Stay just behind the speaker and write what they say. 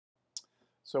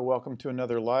So welcome to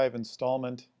another live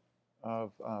installment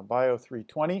of Bio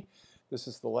 320. This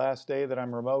is the last day that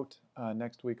I'm remote.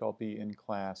 Next week I'll be in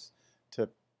class to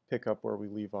pick up where we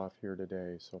leave off here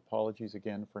today. So apologies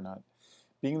again for not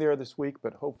being there this week,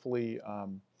 but hopefully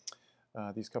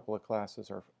these couple of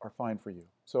classes are fine for you.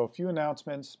 So a few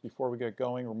announcements before we get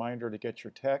going. Reminder to get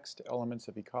your text, Elements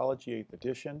of Ecology, 8th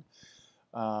edition.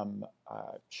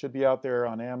 Should be out there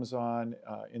on Amazon,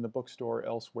 in the bookstore,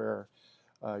 elsewhere,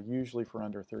 usually for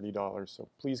under $30. So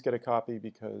please get a copy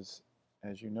because,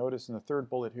 as you notice in the third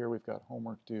bullet here, we've got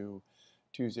homework due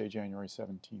Tuesday, January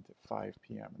 17th at 5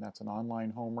 p.m. And that's an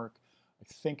online homework. I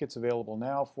think it's available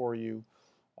now for you.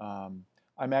 I'm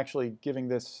actually doing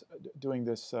this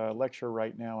lecture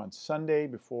right now on Sunday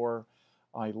before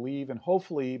I leave, and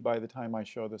hopefully by the time I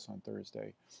show this on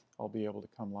Thursday, I'll be able to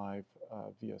come live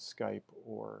via Skype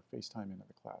or FaceTime into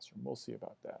the classroom. We'll see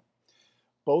about that.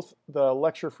 Both the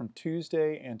lecture from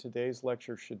Tuesday and today's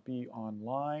lecture should be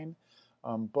online.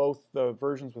 Both the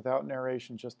versions without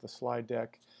narration, just the slide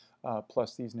deck,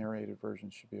 plus these narrated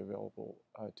versions should be available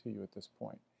to you at this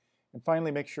point. And finally,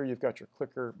 make sure you've got your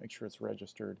clicker, make sure it's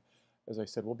registered. As I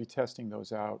said, we'll be testing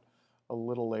those out a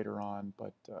little later on,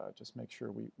 but just make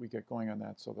sure we get going on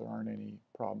that so there aren't any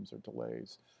problems or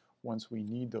delays once we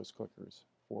need those clickers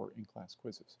for in-class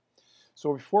quizzes.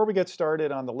 So before we get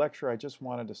started on the lecture, I just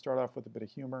wanted to start off with a bit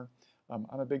of humor. I'm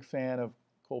a big fan of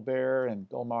Colbert and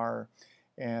Bill Maher,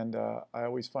 and I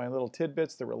always find little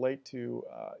tidbits that relate to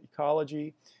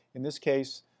ecology. In this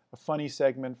case, a funny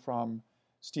segment from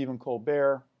Stephen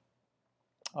Colbert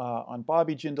on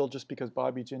Bobby Jindal, just because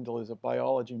Bobby Jindal is a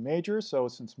biology major. So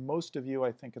since most of you,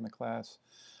 I think, in the class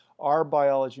are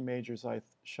biology majors, I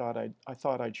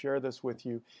thought I'd share this with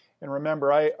you. And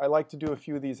remember, I like to do a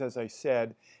few of these, as I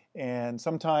said, and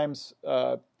sometimes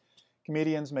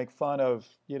comedians make fun of,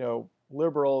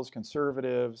 liberals,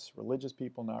 conservatives, religious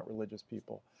people, not religious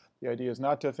people. The idea is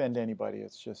not to offend anybody.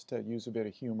 It's just to use a bit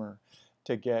of humor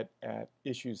to get at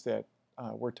issues that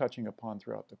we're touching upon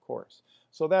throughout the course.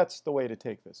 So that's the way to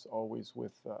take this, always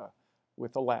with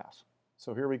a laugh.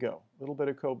 So here we go. A little bit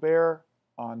of Colbert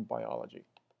on biology.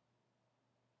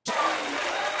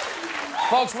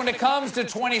 Folks, when it comes to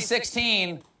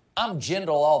 2016, I'm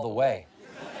Jindal all the way.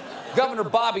 Governor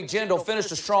Bobby Jindal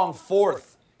finished a strong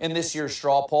 4th in this year's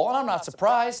straw poll, and I'm not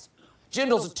surprised.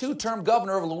 Jindal's a 2-term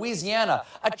governor of Louisiana,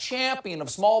 a champion of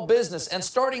small business, and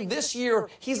starting this year,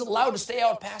 he's allowed to stay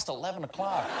out past 11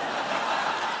 o'clock.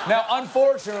 Now,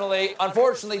 unfortunately,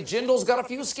 Jindal's got a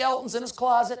few skeletons in his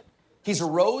closet. He's a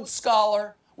Rhodes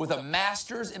Scholar with a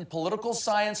master's in political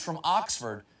science from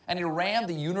Oxford, and he ran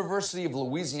the University of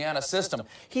Louisiana system.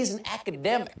 He's an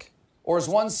academic, or as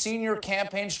one senior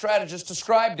campaign strategist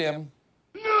described him,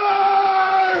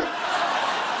 nerd!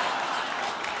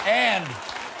 And,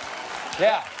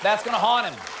 yeah, that's gonna haunt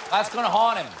him. That's gonna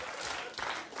haunt him.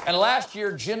 And last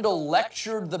year, Jindal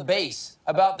lectured the base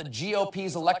about the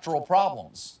GOP's electoral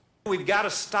problems. We've got to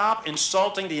stop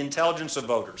insulting the intelligence of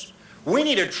voters. We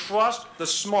need to trust the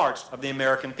smarts of the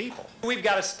American people. We've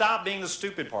got to stop being the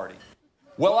stupid party.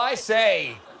 Well, I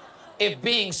say, if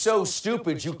being so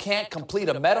stupid you can't complete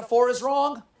a metaphor is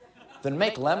wrong, then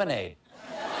make lemonade.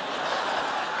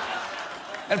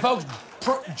 And folks,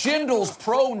 Jindal's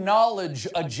pro-knowledge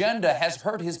agenda has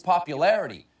hurt his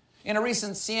popularity. In a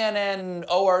recent CNN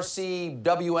ORC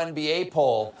WNBA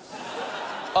poll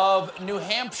of New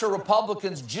Hampshire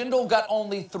Republicans, Jindal got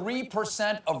only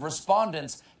 3% of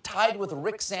respondents, tied with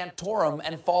Rick Santorum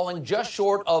and falling just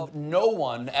short of no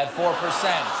one at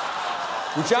 4%.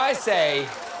 Which I say,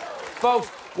 folks,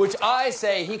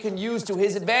 he can use to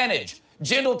his advantage.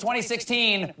 Jindal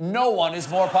 2016, no one is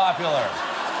more popular.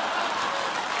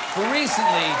 But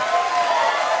recently,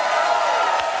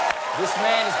 this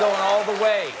man is going all the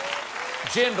way.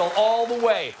 Jindal all the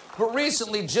way. But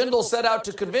recently, Jindal set out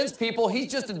to convince people he's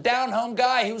just a down-home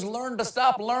guy who's learned to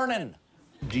stop learning.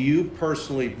 Do you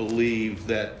personally believe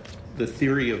that the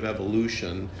theory of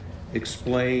evolution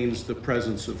explains the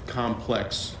presence of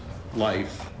complex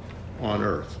life on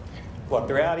Earth? Look,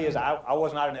 the reality is I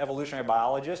was not an evolutionary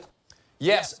biologist.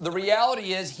 Yes, the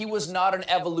reality is he was not an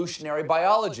evolutionary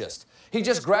biologist. He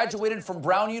just graduated from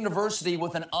Brown University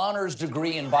with an honors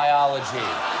degree in biology.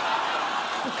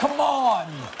 Come on.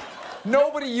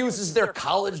 Nobody uses their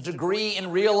college degree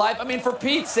in real life. I mean, for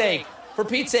Pete's sake,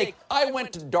 I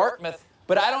went to Dartmouth,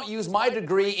 but I don't use my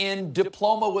degree in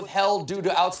diploma withheld due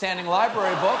to outstanding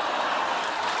library book.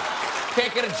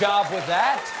 Can't get a job with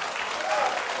that.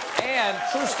 And,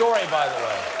 true story, by the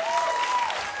way.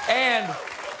 And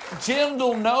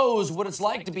Jindal knows what it's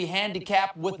like to be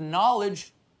handicapped with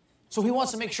knowledge, so he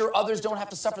wants to make sure others don't have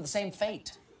to suffer the same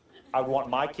fate. I want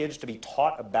my kids to be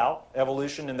taught about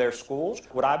evolution in their schools.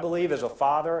 What I believe as a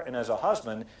father and as a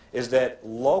husband is that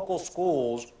local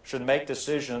schools should make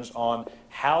decisions on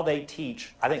how they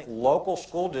teach. I think local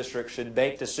school districts should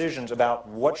make decisions about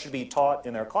what should be taught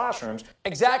in their classrooms.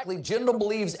 Exactly. Jindal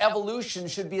believes evolution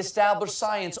should be established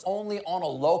science only on a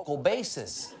local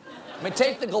basis. I mean,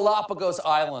 take the Galapagos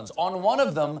Islands. On one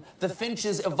of them, the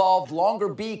finches evolved longer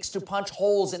beaks to punch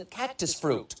holes in cactus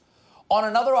fruit. On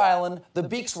another island, the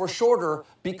beaks were shorter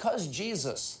because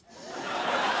Jesus.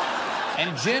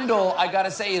 And Jindal, I gotta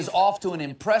say, is off to an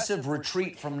impressive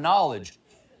retreat from knowledge.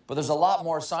 But there's a lot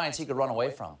more science he could run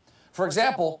away from. For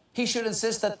example, he should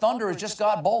insist that thunder is just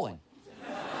God bowling.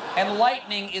 And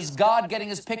lightning is God getting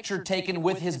his picture taken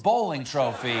with his bowling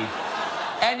trophy.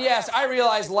 And yes, I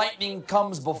realize lightning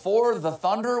comes before the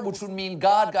thunder, which would mean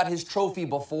God got his trophy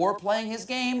before playing his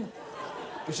game.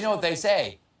 But you know what they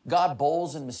say? God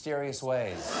bowls in mysterious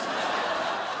ways.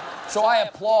 So I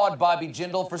applaud Bobby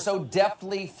Jindal for so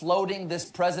deftly floating this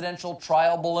presidential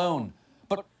trial balloon.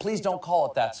 But please don't call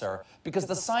it that, sir, because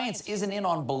the science isn't in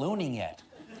on ballooning yet.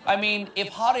 I mean, if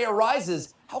hot air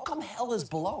rises, how come hell is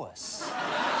below us?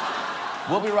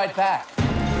 We'll be right back.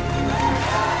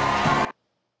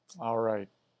 All right.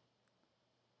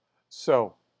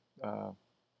 So,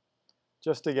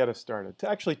 just to get us started,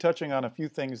 actually touching on a few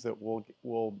things that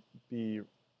we'll be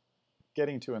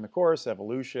getting to in the course: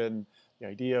 evolution, the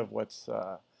idea of what's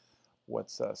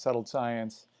settled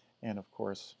science, and of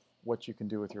course what you can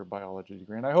do with your biology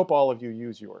degree. And I hope all of you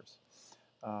use yours.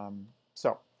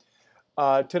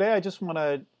 Today I just want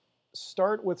to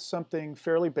start with something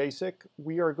fairly basic.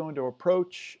 We are going to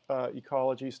approach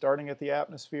ecology starting at the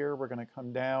atmosphere. We're going to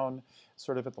come down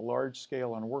sort of at the large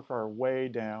scale and work our way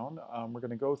down. We're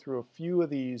going to go through a few of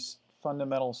these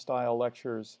fundamental style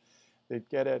lectures that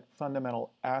get at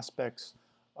fundamental aspects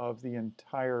of the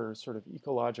entire sort of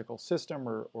ecological system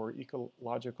or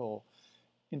ecological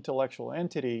intellectual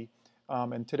entity.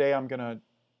 And today I'm going to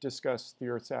discuss the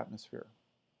Earth's atmosphere.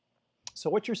 So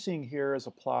what you're seeing here is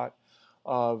a plot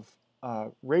of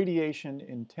radiation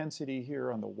intensity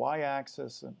here on the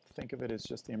y-axis, and think of it as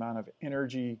just the amount of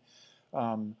energy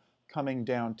coming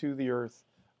down to the Earth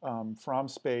from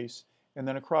space. And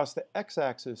then across the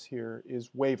x-axis here is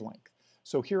wavelength.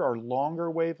 So here are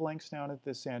longer wavelengths down at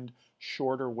this end,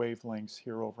 shorter wavelengths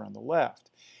here over on the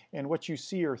left. And what you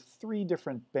see are three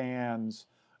different bands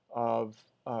of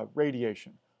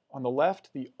radiation. On the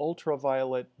left, the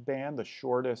ultraviolet band, the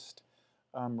shortest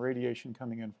radiation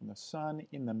coming in from the sun.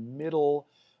 In the middle,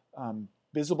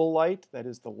 visible light, that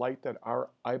is the light that our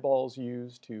eyeballs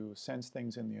use to sense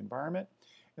things in the environment.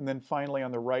 And then finally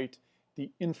on the right,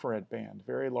 the infrared band,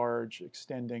 very large,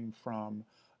 extending from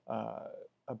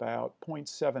about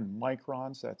 0.7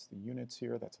 microns, that's the units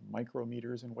here, that's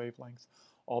micrometers in wavelength,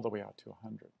 all the way out to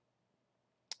 100.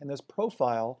 And this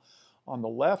profile on the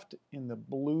left in the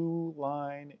blue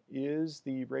line is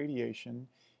the radiation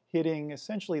hitting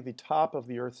essentially the top of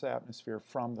the Earth's atmosphere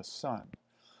from the sun.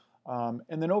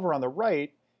 And then over on the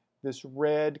right, this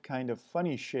red kind of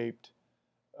funny shaped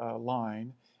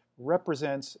line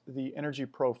represents the energy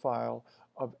profile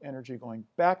of energy going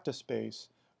back to space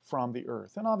from the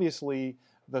Earth. And obviously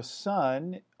the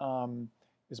sun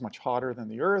is much hotter than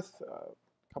the Earth,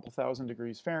 a couple thousand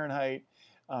degrees Fahrenheit.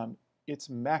 Its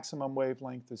maximum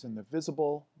wavelength is in the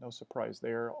visible, no surprise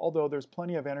there, although there's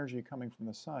plenty of energy coming from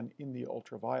the sun in the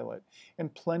ultraviolet,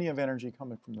 and plenty of energy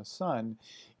coming from the sun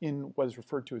in what is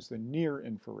referred to as the near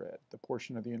infrared, the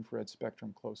portion of the infrared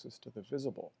spectrum closest to the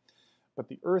visible. But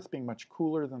the Earth, being much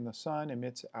cooler than the sun,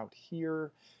 emits out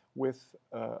here with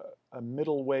a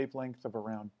middle wavelength of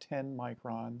around 10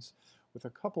 microns, with a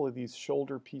couple of these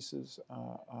shoulder pieces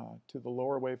to the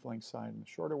lower wavelength side and the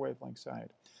shorter wavelength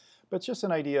side. But it's just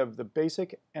an idea of the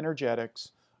basic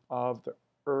energetics of the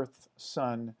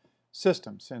Earth-Sun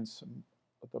system, since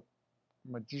the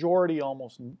majority,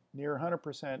 almost near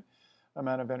 100%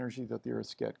 amount of energy that the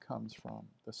Earth's get comes from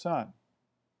the sun.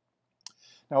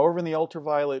 Now over in the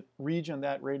ultraviolet region,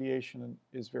 that radiation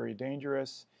is very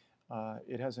dangerous.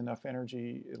 It has enough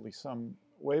energy, at least some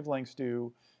wavelengths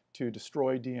do, to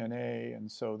destroy DNA,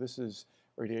 and so this is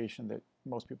radiation that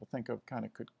most people think of kind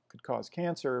of could cause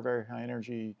cancer. Very high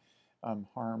energy,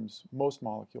 harms most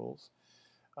molecules.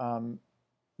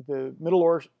 The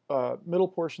middle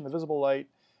portion, the visible light,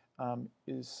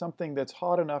 is something that's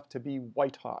hot enough to be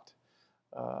white hot.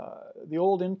 The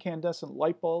old incandescent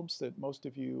light bulbs that most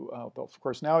of you, well, of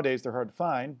course nowadays they're hard to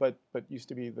find, but used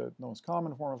to be the most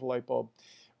common form of a light bulb,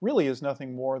 really is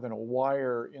nothing more than a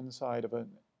wire inside of an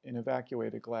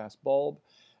evacuated glass bulb.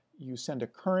 You send a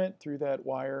current through that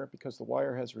wire. Because the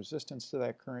wire has resistance to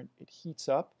that current, it heats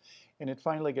up, and it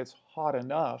finally gets hot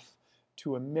enough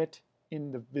to emit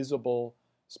in the visible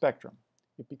spectrum.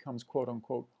 It becomes quote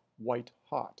unquote white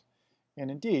hot. And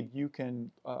indeed, you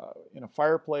can, in a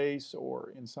fireplace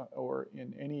or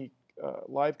in any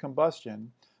live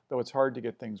combustion, though it's hard to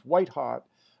get things white hot,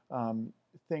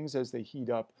 things as they heat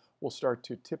up will start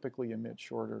to typically emit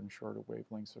shorter and shorter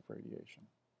wavelengths of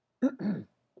radiation.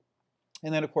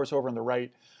 And then, of course, over on the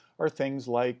right are things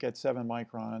like at 7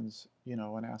 microns,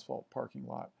 an asphalt parking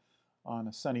lot on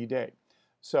a sunny day.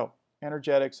 So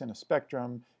energetics in a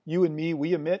spectrum. You and me,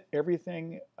 we emit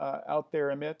everything out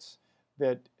there emits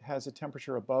that has a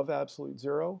temperature above absolute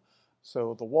zero.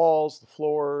 So the walls, the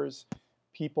floors,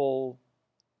 people,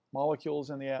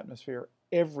 molecules in the atmosphere,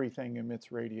 everything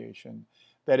emits radiation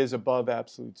that is above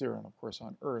absolute zero. And of course,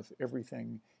 on Earth,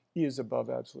 everything is above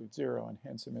absolute zero and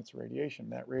hence emits radiation.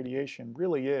 That radiation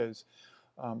really is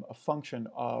a function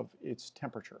of its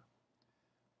temperature.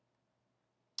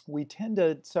 We tend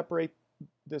to separate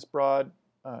this broad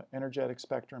energetic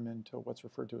spectrum into what's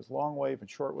referred to as long wave and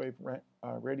short wave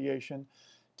radiation,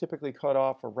 typically cut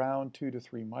off around 2 to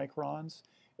 3 microns.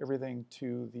 Everything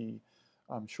to the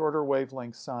shorter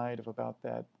wavelength side of about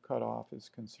that cutoff is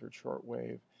considered short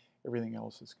wave. Everything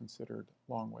else is considered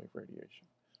long wave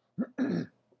radiation.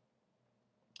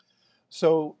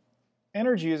 So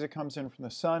energy as it comes in from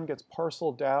the sun gets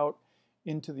parceled out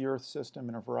into the Earth system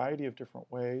in a variety of different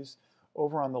ways.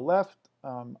 Over on the left,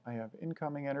 I have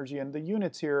incoming energy, and the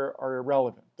units here are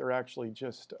irrelevant. They're actually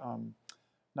just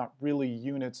not really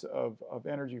units of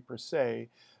energy per se.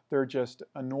 They're just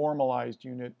a normalized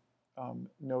unit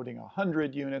noting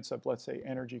 100 units of, let's say,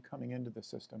 energy coming into the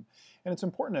system. And it's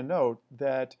important to note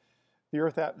that the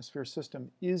Earth atmosphere system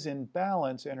is in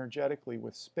balance energetically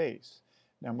with space.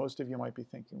 Now, most of you might be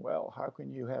thinking, well, how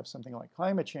can you have something like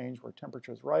climate change where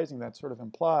temperature is rising? That sort of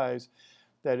implies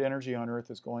that energy on Earth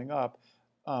is going up.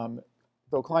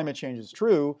 Though climate change is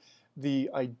true, the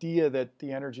idea that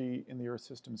the energy in the Earth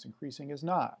system is increasing is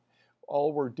not.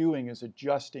 All we're doing is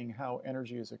adjusting how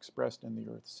energy is expressed in the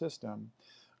Earth system.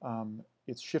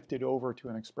 It's shifted over to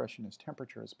an expression as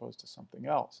temperature as opposed to something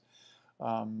else.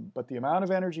 But the amount of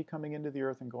energy coming into the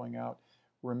Earth and going out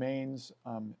remains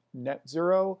net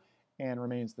zero and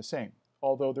remains the same.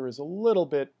 Although there is a little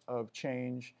bit of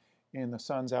change in the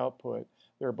sun's output,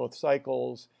 there are both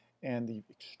cycles and the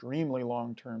extremely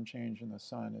long-term change in the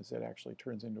sun as it actually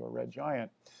turns into a red giant.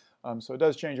 So it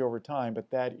does change over time, but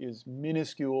that is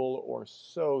minuscule or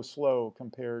so slow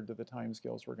compared to the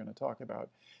timescales we're going to talk about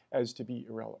as to be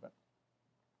irrelevant.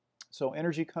 So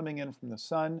energy coming in from the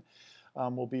sun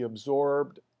will be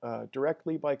absorbed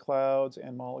directly by clouds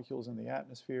and molecules in the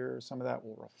atmosphere. Some of that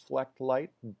will reflect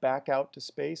light back out to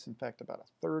space. In fact, about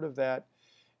 1/3 of that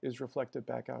is reflected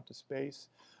back out to space.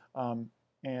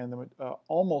 And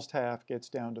almost half gets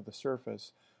down to the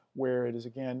surface, where it is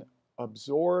again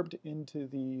absorbed into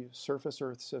the surface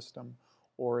Earth system,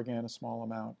 or again a small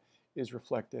amount is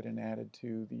reflected and added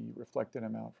to the reflected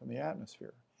amount from the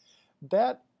atmosphere.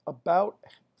 That about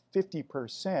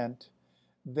 50%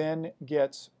 then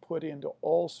gets put into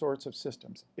all sorts of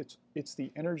systems. It's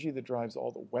the energy that drives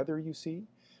all the weather you see.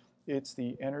 It's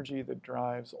the energy that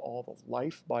drives all the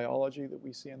life biology that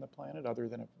we see on the planet, other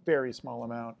than a very small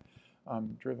amount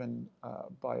driven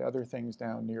by other things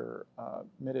down near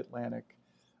mid-Atlantic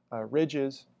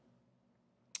ridges.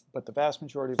 But the vast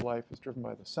majority of life is driven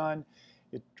by the sun.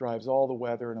 It drives all the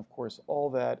weather, and of course all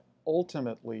that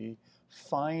ultimately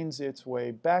finds its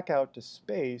way back out to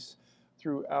space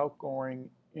through outgoing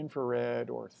infrared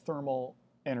or thermal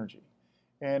energy.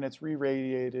 And it's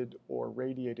re-radiated or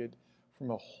radiated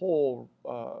from a whole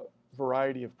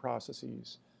variety of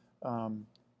processes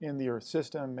in the Earth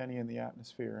system, many in the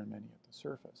atmosphere and many at the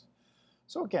surface.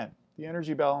 So again, the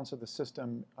energy balance of the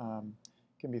system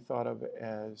can be thought of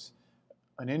as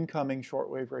an incoming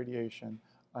shortwave radiation,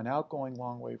 an outgoing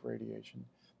long-wave radiation.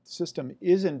 The system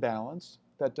is in balance.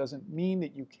 That doesn't mean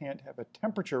that you can't have a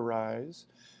temperature rise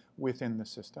within the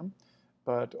system,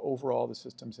 but overall the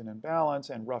system's in imbalance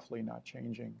and roughly not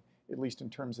changing, at least in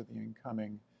terms of the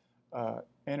incoming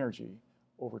energy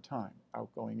over time.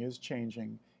 Outgoing is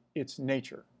changing its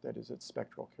nature, that is its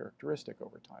spectral characteristic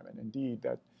over time. And indeed,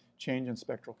 that change in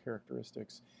spectral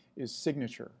characteristics is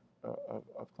signature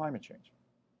of climate change.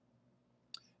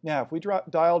 Now, if we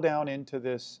dial down into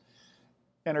this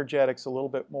energetics a little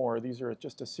bit more, these are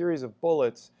just a series of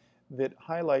bullets that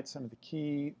highlight some of the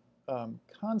key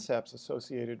concepts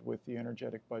associated with the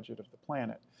energetic budget of the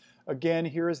planet. Again,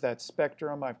 here is that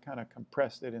spectrum. I've kind of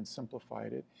compressed it and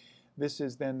simplified it. This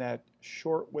is then that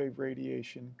shortwave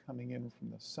radiation coming in from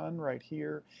the sun right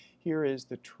here. Here is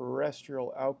the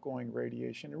terrestrial outgoing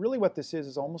radiation. And really what this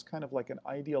is almost kind of like an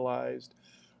idealized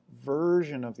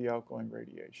version of the outgoing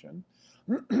radiation.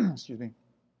 Excuse me.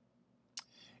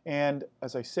 And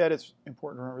as I said, it's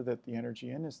important to remember that the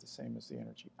energy in is the same as the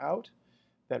energy out,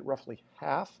 that roughly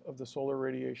half of the solar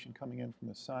radiation coming in from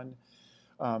the sun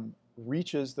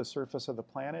reaches the surface of the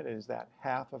planet. It is that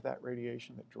half of that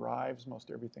radiation that drives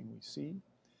most everything we see.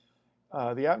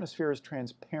 The atmosphere is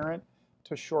transparent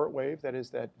to shortwave, that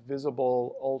is that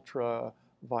visible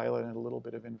ultraviolet and a little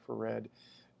bit of infrared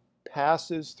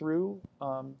passes through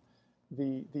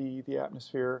the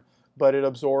atmosphere, but it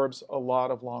absorbs a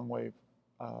lot of long-wave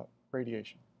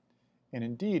radiation. And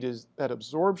indeed, is that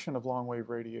absorption of long-wave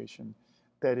radiation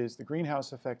that is the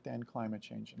greenhouse effect and climate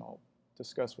change, and I'll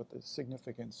discuss what the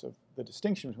significance of the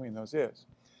distinction between those is.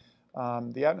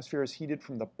 The atmosphere is heated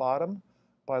from the bottom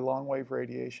by long-wave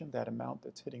radiation, that amount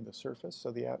that's hitting the surface.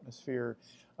 So the atmosphere,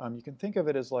 you can think of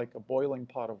it as like a boiling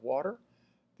pot of water.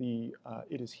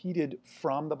 It is heated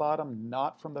from the bottom,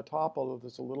 not from the top, although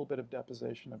there's a little bit of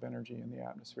deposition of energy in the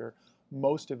atmosphere.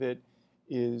 Most of it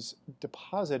is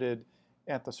deposited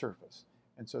at the surface.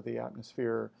 And so the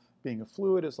atmosphere, being a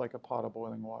fluid, is like a pot of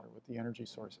boiling water with the energy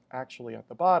source actually at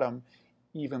the bottom,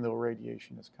 even though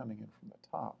radiation is coming in from the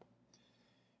top.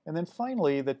 And then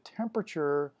finally, the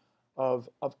temperature of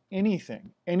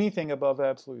anything above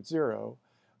absolute zero,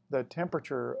 the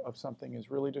temperature of something is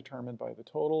really determined by the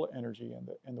total energy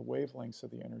and the wavelengths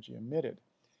of the energy emitted.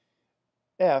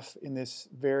 F, in this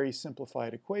very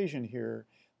simplified equation here,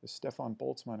 the Stefan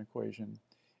Boltzmann equation,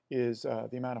 is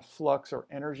the amount of flux or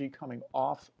energy coming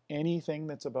off anything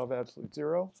that's above absolute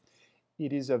zero.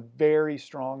 It is a very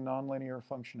strong nonlinear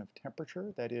function of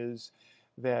temperature. That is,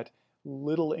 that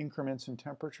little increments in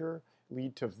temperature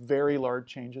lead to very large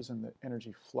changes in the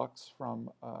energy flux from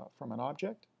an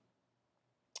object.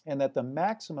 And that the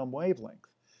maximum wavelength,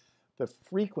 the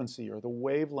frequency or the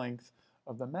wavelength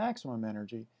of the maximum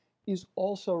energy, is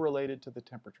also related to the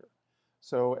temperature.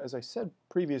 So as I said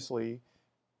previously,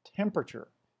 temperature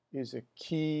is a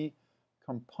key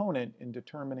component in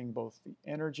determining both the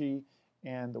energy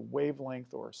and the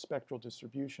wavelength or spectral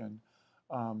distribution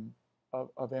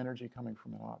of energy coming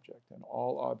from an object. And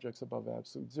all objects above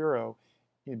absolute zero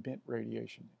emit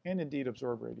radiation, and indeed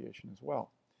absorb radiation as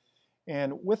well.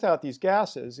 And without these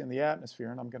gases in the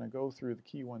atmosphere, and I'm going to go through the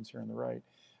key ones here on the right,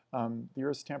 the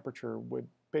Earth's temperature would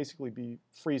basically be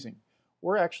freezing.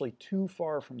 We're actually too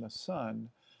far from the sun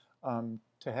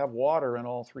to have water in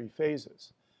all three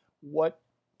phases. What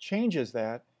changes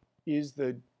that is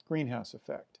the greenhouse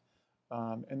effect.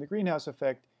 And the greenhouse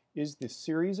effect is the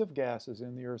series of gases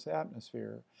in the Earth's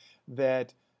atmosphere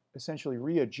that essentially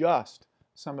readjust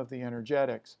some of the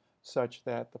energetics such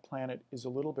that the planet is a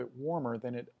little bit warmer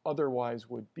than it otherwise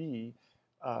would be.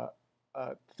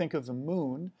 Think of the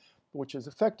moon, which is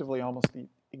effectively almost the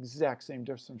exact same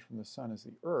distance from the sun as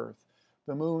the Earth.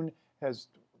 The moon has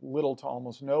little to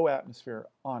almost no atmosphere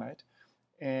on it,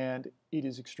 and it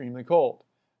is extremely cold,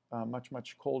 much,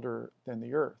 much colder than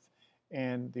the Earth.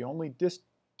 And the only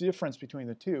difference between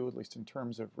the two, at least in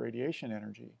terms of radiation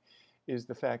energy, is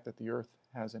the fact that the Earth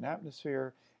has an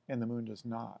atmosphere and the moon does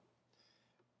not.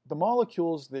 The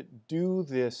molecules that do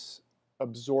this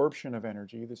absorption of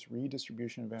energy, this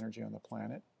redistribution of energy on the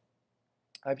planet,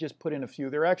 I've just put in a few.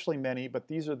 There are actually many, but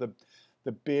these are the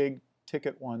big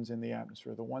ticket ones in the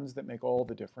atmosphere, the ones that make all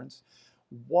the difference.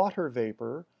 Water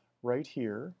vapor, right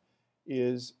here,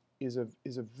 is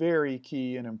a very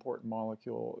key and important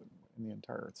molecule in the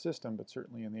entire Earth system, but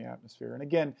certainly in the atmosphere. And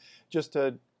again, just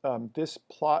this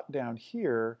plot down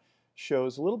here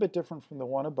shows a little bit different from the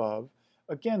one above.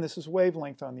 Again, this is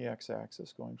wavelength on the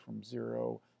x-axis, going from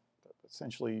 0,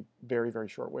 essentially very, very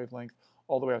short wavelength,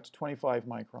 all the way up to 25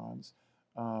 microns.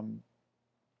 And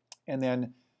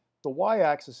then the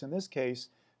y-axis in this case,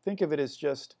 think of it as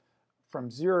just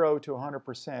from 0 to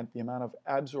 100%, the amount of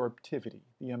absorptivity,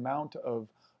 the amount of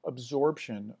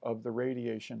absorption of the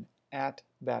radiation at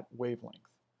that wavelength.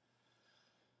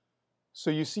 So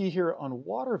you see here on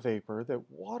water vapor that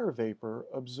water vapor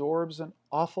absorbs an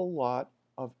awful lot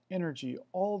of energy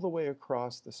all the way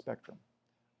across the spectrum.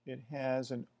 It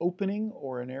has an opening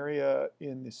or an area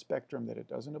in the spectrum that it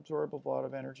doesn't absorb a lot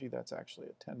of energy. That's actually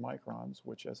at 10 microns,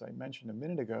 which, as I mentioned a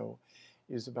minute ago,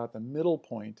 is about the middle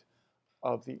point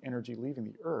of the energy leaving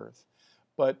the Earth.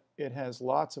 But it has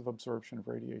lots of absorption of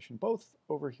radiation, both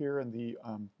over here in the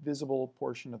visible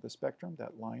portion of the spectrum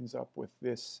that lines up with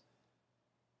this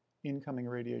incoming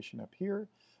radiation up here,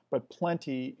 but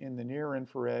plenty in the near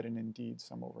infrared and indeed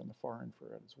some over in the far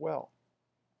infrared as well.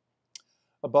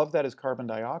 Above that is carbon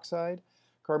dioxide.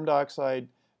 Carbon dioxide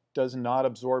does not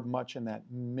absorb much in that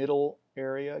middle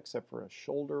area except for a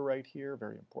shoulder right here,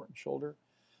 very important shoulder.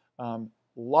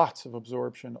 Lots of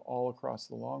absorption all across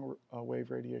the long wave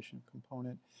radiation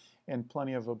component. and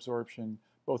plenty of absorption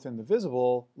both in the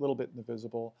visible, a little bit in the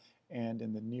visible, and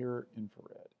in the near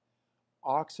infrared.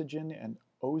 Oxygen and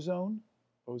ozone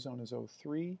is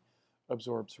O3,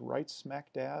 absorbs right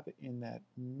smack dab in that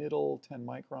middle 10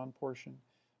 micron portion,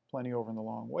 plenty over in the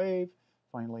long wave,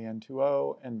 finally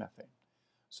N2O and methane.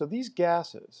 So these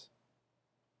gases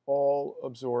all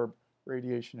absorb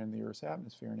radiation in the Earth's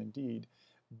atmosphere, and indeed,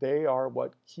 they are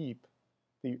what keep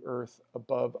the Earth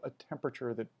above a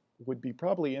temperature that would be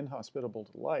probably inhospitable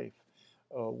to life,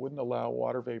 wouldn't allow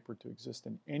water vapor to exist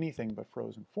in anything but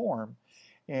frozen form,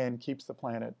 and keeps the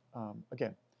planet,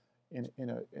 again, in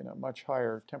a much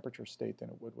higher temperature state than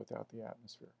it would without the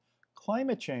atmosphere.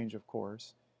 Climate change, of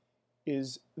course,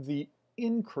 is the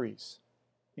increase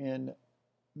in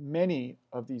many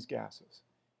of these gases.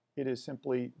 It is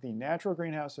simply the natural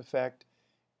greenhouse effect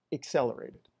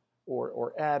accelerated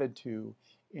or added to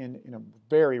in a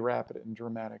very rapid and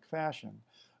dramatic fashion.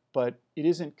 But it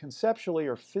isn't conceptually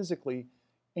or physically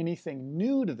anything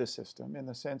new to the system in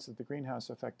the sense that the greenhouse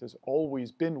effect has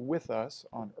always been with us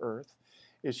on Earth.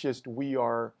 It's just we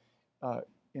are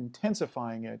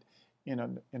intensifying it in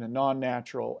a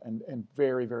non-natural and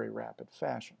very, very rapid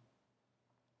fashion.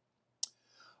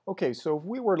 Okay, so if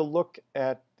we were to look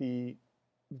at the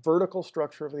vertical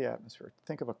structure of the atmosphere,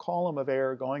 think of a column of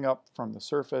air going up from the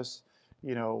surface,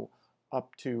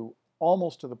 up to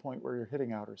almost to the point where you're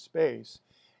hitting outer space.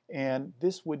 And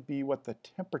this would be what the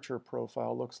temperature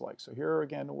profile looks like. So here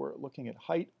again, we're looking at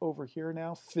height over here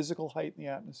now, physical height in the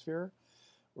atmosphere.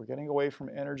 We're getting away from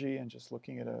energy and just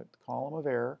looking at a column of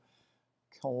air,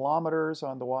 kilometers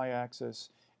on the y-axis,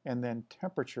 and then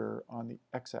temperature on the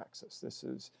x-axis. This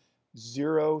is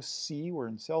 0 C, we're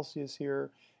in Celsius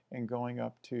here, and going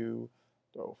up to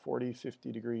 40,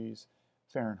 50 degrees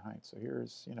Fahrenheit. So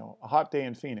here's, a hot day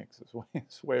in Phoenix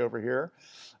is way over here.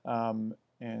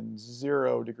 And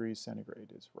 0 degrees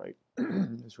centigrade is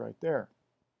right there.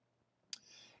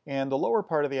 And the lower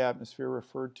part of the atmosphere,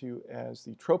 referred to as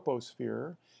the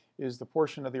troposphere, is the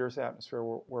portion of the Earth's atmosphere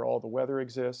where all the weather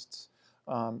exists.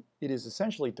 It is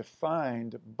essentially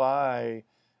defined by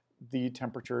the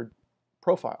temperature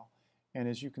profile. And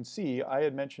as you can see, I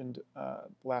had mentioned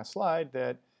last slide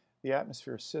that the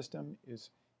atmosphere system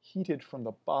is heated from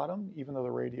the bottom, even though the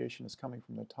radiation is coming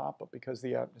from the top, but because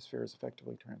the atmosphere is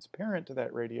effectively transparent to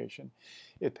that radiation,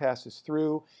 it passes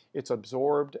through, it's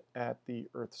absorbed at the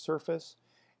Earth's surface,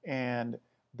 and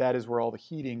that is where all the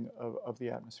heating of the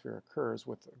atmosphere occurs,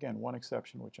 with, again, one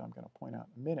exception, which I'm going to point out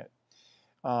in a minute.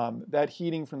 That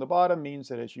heating from the bottom means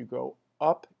that as you go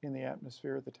up in the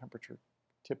atmosphere, the temperature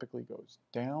typically goes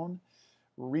down,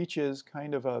 reaches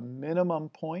kind of a minimum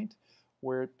point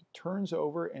where it turns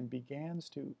over and begins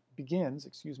to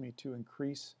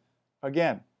increase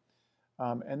again.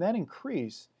 And that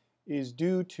increase is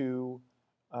due to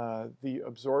the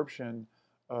absorption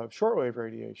of shortwave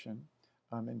radiation,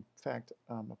 in fact,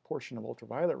 a portion of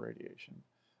ultraviolet radiation,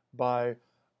 by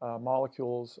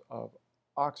molecules of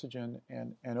oxygen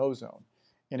and ozone.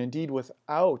 And indeed,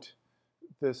 without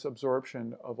this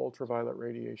absorption of ultraviolet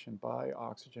radiation by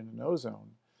oxygen and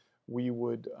ozone, we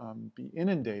would be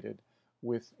inundated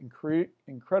with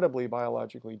incredibly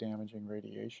biologically damaging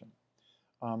radiation.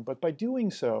 But by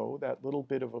doing so, that little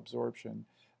bit of absorption,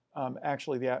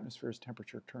 actually the atmosphere's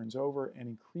temperature turns over and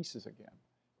increases again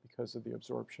because of the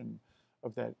absorption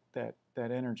of that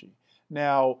energy.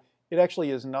 Now, it actually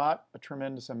is not a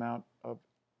tremendous amount of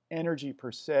energy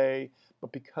per se,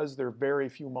 but because there are very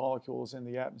few molecules in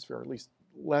the atmosphere, or at least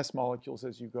less molecules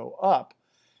as you go up,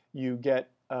 you get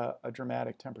a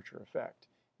dramatic temperature effect,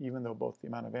 even though both the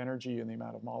amount of energy and the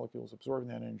amount of molecules absorbing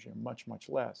that energy are much, much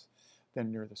less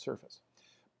than near the surface.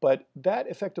 But that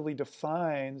effectively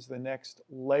defines the next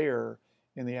layer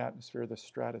in the atmosphere, the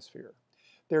stratosphere.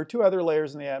 There are two other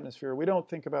layers in the atmosphere. We don't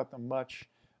think about them much,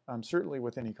 certainly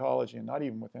within ecology and not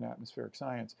even within atmospheric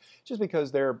science, just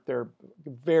because they're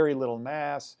very little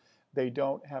mass. They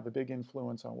don't have a big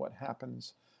influence on what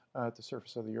happens at the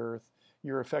surface of the Earth.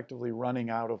 You're effectively running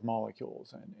out of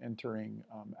molecules and entering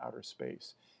outer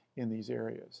space in these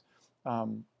areas.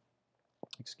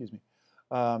 Excuse me.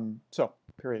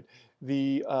 Period.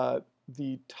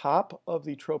 The top of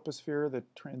the troposphere, the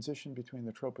transition between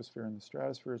the troposphere and the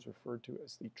stratosphere, is referred to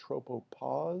as the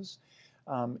tropopause.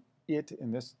 It,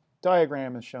 in this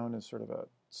diagram, is shown as sort of a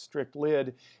strict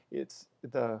lid. It's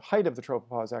the height of the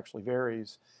tropopause actually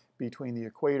varies between the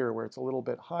equator, where it's a little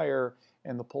bit higher,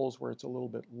 and the poles, where it's a little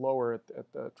bit lower.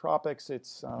 At the tropics,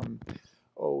 it's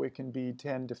it can be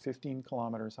 10 to 15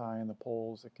 kilometers high. In the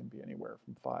poles, it can be anywhere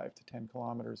from 5 to 10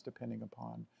 kilometers, depending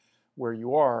upon where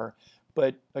you are.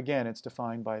 But again, it's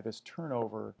defined by this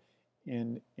turnover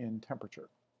in temperature.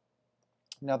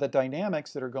 Now, the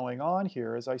dynamics that are going on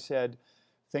here, as I said,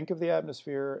 think of the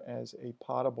atmosphere as a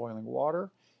pot of boiling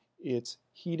water. It's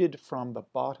heated from the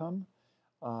bottom,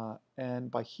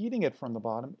 and by heating it from the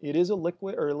bottom, it is a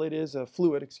liquid, or it is a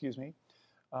fluid, excuse me.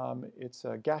 It's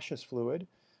a gaseous fluid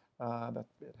that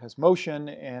it has motion,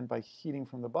 and by heating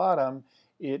from the bottom,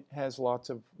 it has lots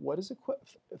of what is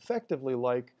effectively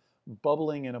like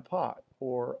bubbling in a pot,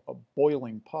 or a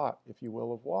boiling pot, if you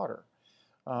will, of water.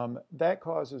 That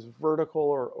causes vertical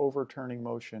or overturning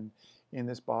motion in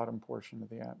this bottom portion of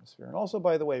the atmosphere. And also,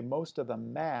 by the way, most of the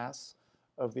mass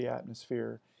of the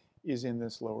atmosphere is in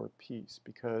this lower piece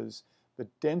because the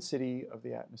density of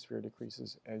the atmosphere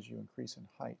decreases as you increase in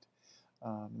height.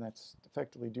 That's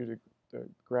effectively due to the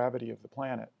gravity of the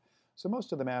planet. So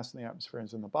most of the mass in the atmosphere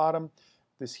is in the bottom.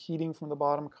 This heating from the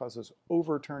bottom causes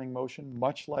overturning motion,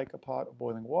 much like a pot of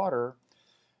boiling water.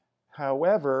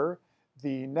 However,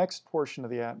 the next portion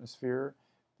of the atmosphere,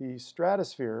 the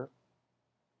stratosphere,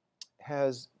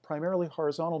 has primarily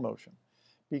horizontal motion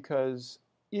because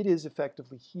it is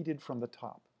effectively heated from the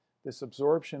top. This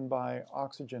absorption by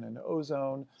oxygen and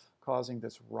ozone causing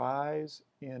this rise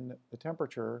in the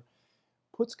temperature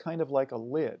puts kind of like a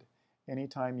lid.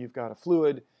 Anytime you've got a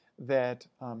fluid that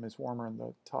is warmer in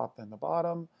the top than the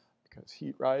bottom, because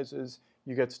heat rises,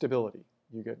 you get stability.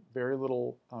 You get very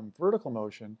little vertical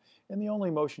motion, and the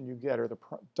only motion you get, or the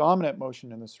dominant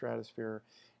motion in the stratosphere,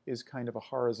 is kind of a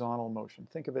horizontal motion.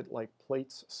 Think of it like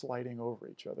plates sliding over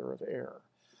each other of air.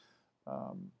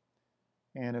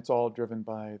 And it's all driven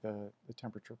by the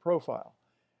temperature profile.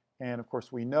 And of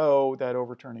course, we know that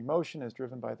overturning motion is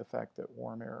driven by the fact that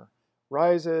warm air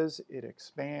rises, it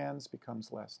expands,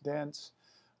 becomes less dense.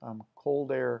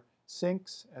 Cold air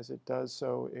sinks. As it does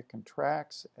so, it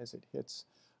contracts as it hits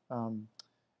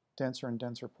denser and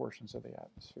denser portions of the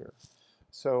atmosphere.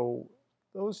 So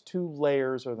those two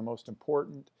layers are the most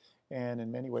important and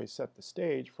in many ways set the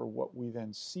stage for what we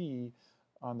then see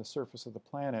on the surface of the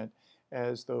planet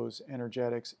as those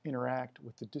energetics interact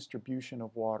with the distribution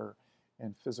of water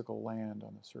and physical land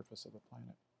on the surface of the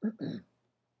planet.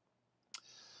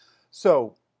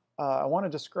 So I want to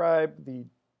describe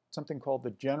something called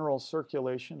the general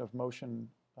circulation of motion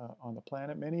on the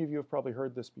planet. Many of you have probably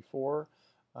heard this before,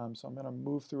 so I'm going to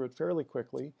move through it fairly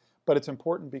quickly, but it's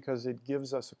important because it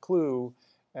gives us a clue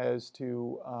as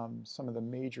to some of the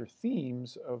major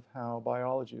themes of how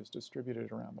biology is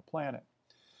distributed around the planet.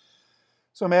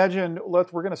 So imagine, we're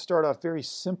going to start off very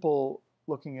simple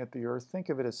looking at the Earth. Think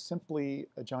of it as simply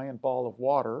a giant ball of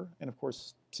water, and of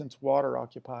course, since water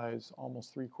occupies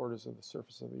almost 3/4 of the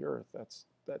surface of the Earth, that's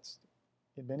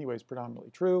in many ways predominantly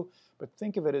true, but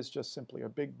think of it as just simply a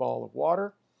big ball of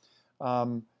water.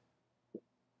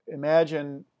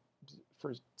 Imagine,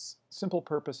 for simple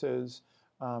purposes,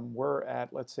 we're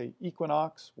at, let's say,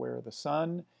 equinox, where the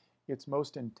sun, its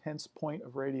most intense point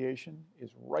of radiation,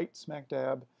 is right smack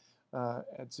dab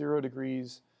at 0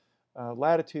 degrees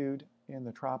latitude in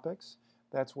the tropics.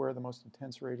 That's where the most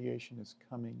intense radiation is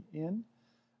coming in.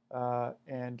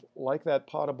 And like that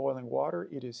pot of boiling water,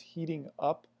 it is heating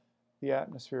up the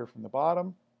atmosphere from the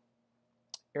bottom.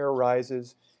 Air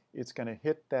rises. It's going to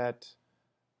hit that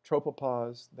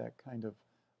tropopause, that kind of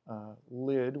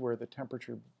lid where the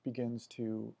temperature begins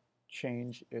to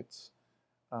change its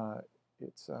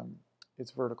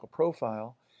vertical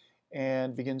profile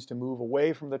and begins to move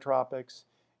away from the tropics.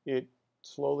 It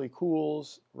slowly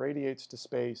cools, radiates to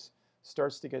space,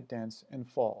 starts to get dense, and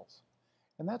falls.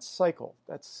 And that cycle,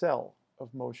 that cell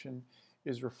of motion,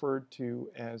 is referred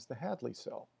to as the Hadley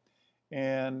cell.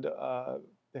 And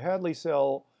the Hadley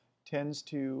cell tends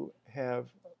to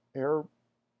have air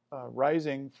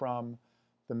rising from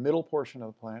the middle portion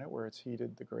of the planet, where it's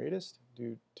heated the greatest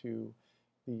due to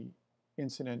the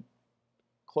incident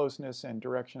closeness and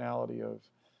directionality of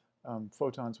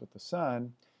photons with the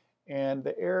sun. And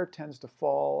the air tends to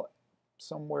fall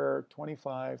somewhere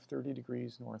 25, 30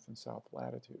 degrees north and south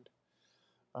latitude.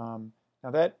 Now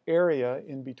that area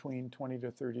in between 20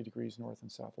 to 30 degrees north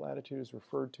and south latitude is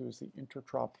referred to as the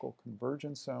intertropical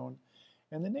convergence zone.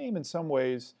 And the name in some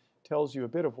ways tells you a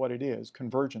bit of what it is,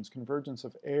 convergence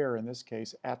of air in this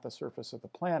case at the surface of the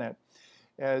planet.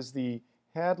 As the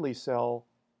Hadley cell,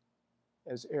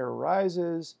 as air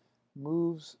rises,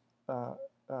 moves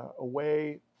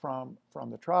away from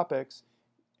the tropics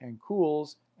and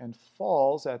cools and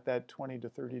falls at that 25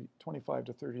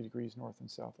 to 30 degrees north and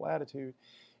south latitude,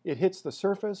 it hits the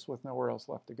surface with nowhere else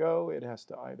left to go. It has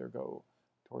to either go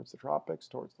towards the tropics,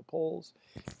 towards the poles,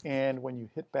 and when you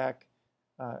hit back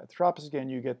at the tropics again,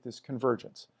 you get this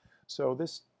convergence. So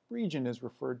this region is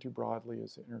referred to broadly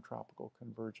as the intertropical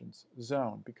convergence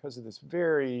zone because of this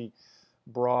very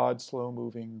broad,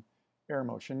 slow-moving air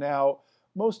motion. Now,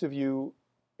 most of you,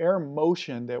 air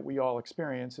motion that we all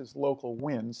experience is local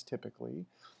winds typically.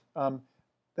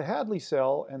 The Hadley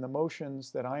cell and the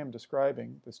motions that I am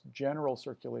describing, this general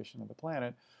circulation of the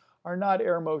planet, are not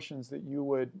air motions that you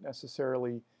would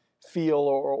necessarily feel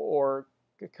or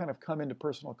kind of come into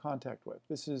personal contact with.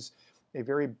 This is a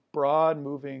very broad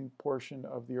moving portion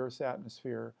of the Earth's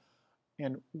atmosphere,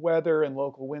 and weather and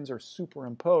local winds are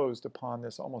superimposed upon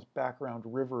this almost background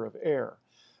river of air.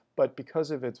 But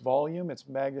because of its volume, its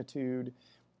magnitude,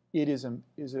 it is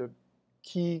a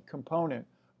key component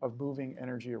of moving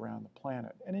energy around the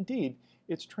planet. And indeed,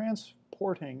 it's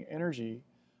transporting energy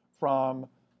from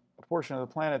a portion of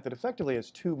the planet that effectively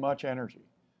has too much energy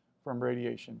from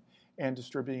radiation and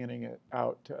distributing it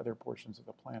out to other portions of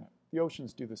the planet. The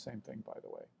oceans do the same thing, by the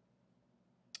way.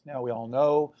 Now, we all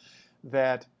know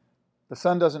that the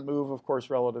sun doesn't move, of course,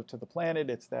 relative to the planet.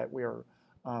 It's that we are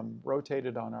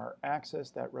rotated on our axis.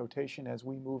 That rotation as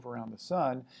we move around the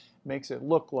sun makes it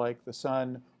look like the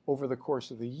sun over the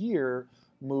course of the year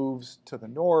moves to the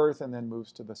north and then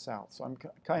moves to the south. So I'm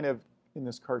kind of in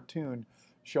this cartoon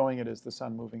showing it as the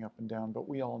sun moving up and down, but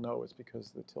we all know it's because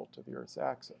of the tilt of the Earth's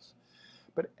axis.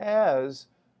 But as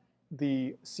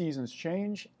the seasons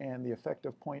change and the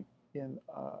effective point in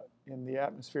the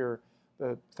atmosphere,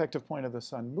 the effective point of the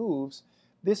sun moves,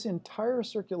 this entire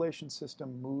circulation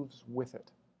system moves with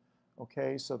it.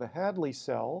 Okay, so the Hadley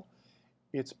cell,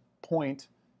 its point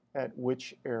at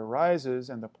which air rises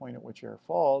and the point at which air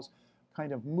falls,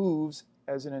 kind of moves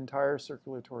as an entire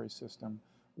circulatory system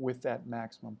with that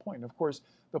maximum point. Of course,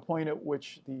 the point at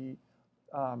which the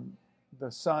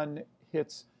sun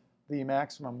hits the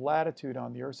maximum latitude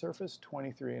on the Earth's surface,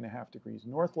 23.5 degrees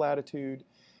north latitude,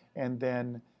 and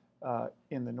then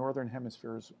in the northern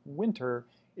hemisphere's winter,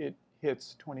 it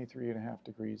hits 23.5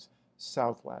 degrees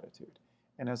south latitude.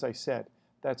 And as I said,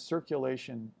 that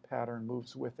circulation pattern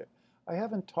moves with it. I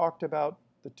haven't talked about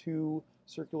the two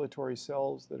circulatory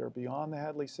cells that are beyond the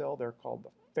Hadley cell. They're called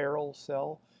the Ferrel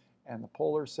cell and the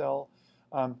polar cell.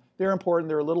 They're important.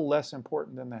 They're a little less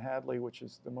important than the Hadley, which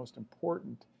is the most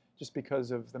important just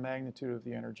because of the magnitude of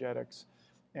the energetics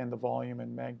and the volume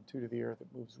and magnitude of the air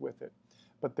that moves with it.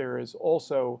 But there is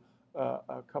also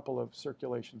a couple of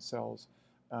circulation cells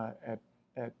at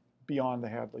beyond the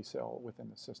Hadley cell within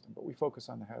the system. But we focus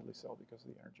on the Hadley cell because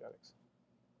of the energetics.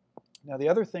 Now, the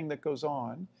other thing that goes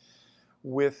on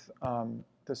with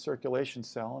the circulation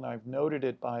cell, and I've noted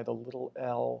it by the little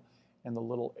L and the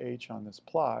little H on this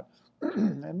plot,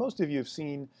 and most of you have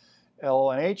seen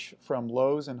L and H from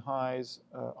lows and highs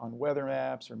on weather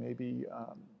maps or maybe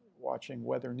watching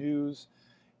weather news,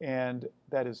 and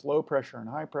that is low pressure and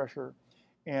high pressure.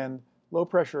 And low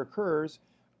pressure occurs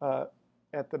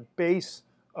at the base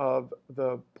of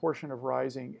the portion of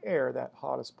rising air, that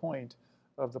hottest point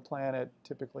of the planet,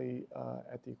 typically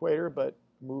at the equator, but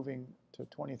moving to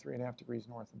 23.5 degrees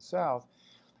north and south.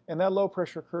 And that low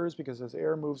pressure occurs because as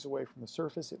air moves away from the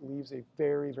surface, it leaves a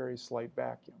very, very slight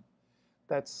vacuum.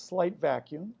 That slight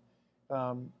vacuum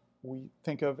we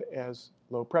think of as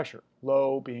low pressure,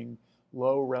 low being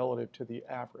low relative to the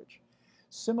average.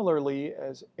 Similarly,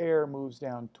 as air moves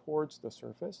down towards the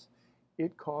surface,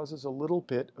 it causes a little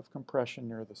bit of compression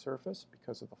near the surface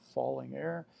because of the falling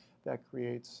air. That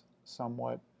creates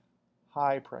somewhat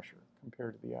high pressure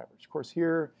compared to the average. Of course,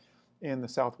 here in the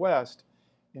Southwest,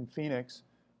 in Phoenix,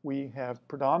 we have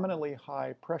predominantly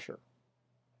high pressure,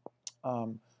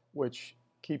 which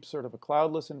keeps sort of a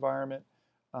cloudless environment,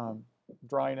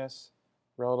 dryness,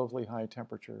 relatively high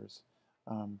temperatures,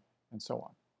 and so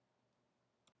on.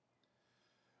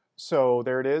 So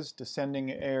there it is,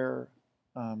 descending air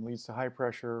leads to high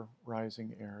pressure,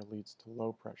 rising air leads to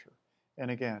low pressure.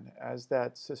 And again, as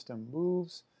that system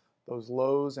moves, those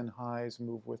lows and highs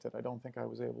move with it. I don't think I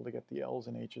was able to get the L's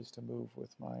and H's to move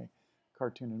with my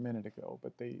cartoon a minute ago,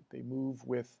 but they move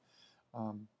with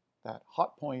that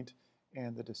hot point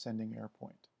and the descending air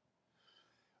point.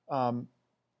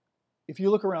 If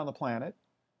you look around the planet,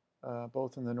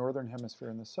 both in the northern hemisphere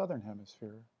and the southern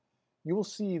hemisphere, you will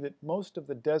see that most of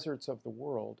the deserts of the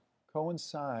world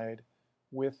coincide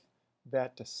with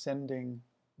that descending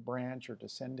branch or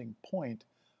descending point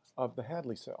of the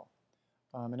Hadley cell.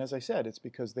 And as I said, it's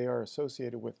because they are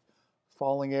associated with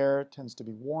falling air, tends to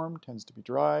be warm, tends to be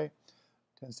dry,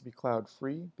 tends to be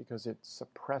cloud-free because it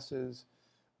suppresses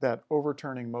that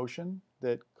overturning motion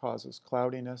that causes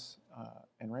cloudiness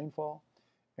and rainfall.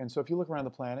 And so if you look around the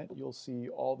planet, you'll see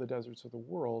all the deserts of the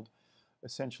world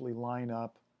essentially line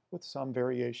up with some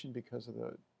variation because of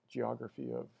the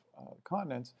geography of the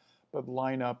continents, but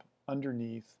line up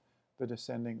underneath the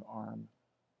descending arm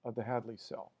of the Hadley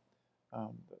cell.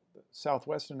 The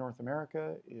southwest of North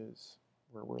America is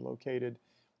where we're located,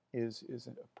 is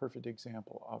a perfect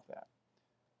example of that.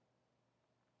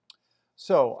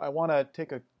 So I want to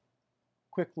take a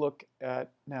quick look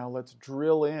at, now let's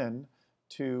drill in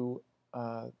to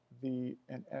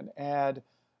and add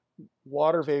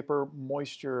water vapor,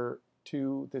 moisture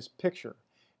to this picture.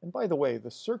 And by the way,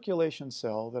 the circulation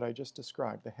cell that I just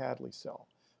described, the Hadley cell,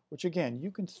 which again,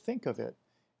 you can think of it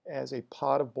as a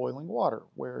pot of boiling water,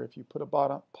 where if you put a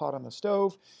pot on the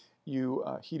stove, you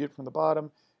heat it from the bottom,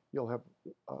 you'll have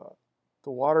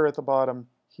the water at the bottom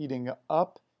heating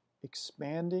up,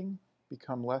 expanding,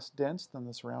 become less dense than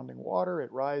the surrounding water.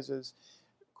 It rises,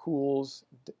 cools,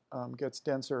 gets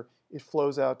denser, it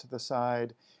flows out to the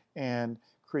side and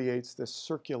creates this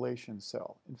circulation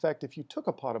cell. In fact, if you took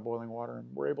a pot of boiling water and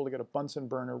were able to get a Bunsen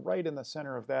burner right in the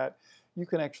center of that, you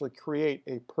can actually create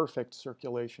a perfect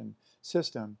circulation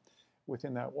system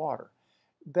within that water.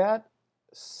 That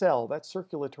cell, that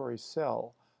circulatory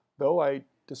cell, though I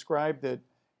described it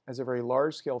as a very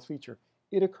large-scale feature,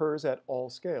 it occurs at all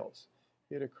scales.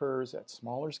 It occurs at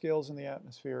smaller scales in the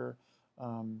atmosphere.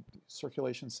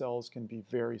 Circulation cells can be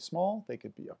very small. They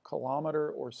could be a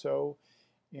kilometer or so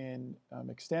in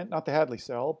extent, not the Hadley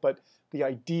cell, but the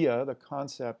idea, the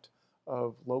concept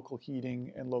of local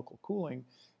heating and local cooling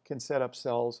can set up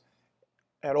cells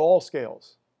at all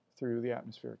scales through the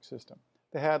atmospheric system.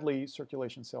 The Hadley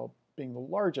circulation cell being the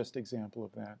largest example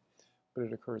of that, but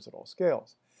it occurs at all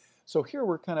scales. So here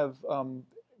we're kind of,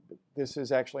 this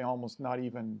is actually almost not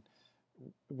even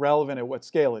relevant at what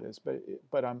scale it is,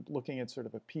 but I'm looking at sort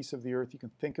of a piece of the Earth. You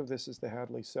can think of this as the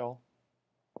Hadley cell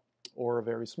or a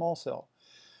very small cell.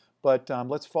 But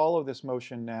let's follow this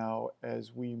motion now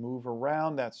as we move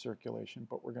around that circulation,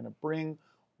 but we're going to bring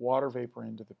water vapor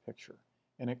into the picture.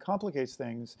 And it complicates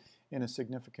things in a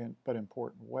significant but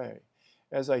important way.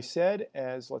 As I said,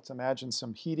 let's imagine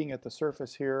some heating at the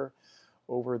surface here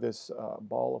over this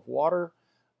ball of water.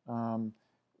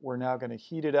 We're now going to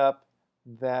heat it up.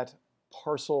 That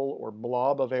parcel or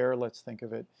blob of air, let's think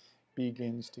of it,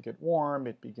 begins to get warm,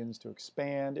 it begins to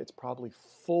expand. It's probably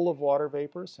full of water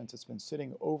vapor since it's been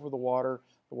sitting over the water.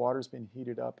 The water's been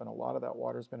heated up and a lot of that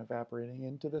water's been evaporating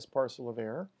into this parcel of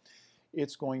air.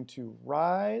 It's going to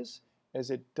rise. As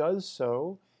it does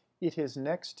so, it is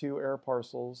next to air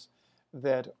parcels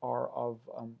that are of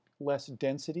less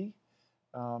density.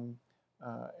 And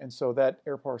so that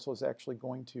air parcel is actually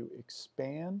going to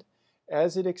expand.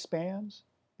 As it expands,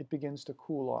 it begins to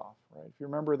cool off, right? If you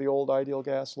remember the old ideal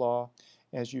gas law,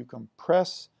 as you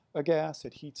compress a gas,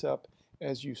 it heats up.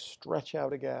 As you stretch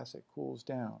out a gas, it cools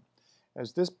down.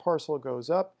 As this parcel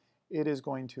goes up, it is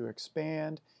going to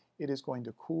expand. It is going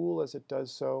to cool as it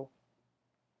does so.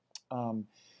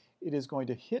 It is going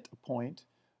to hit a point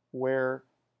where,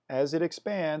 as it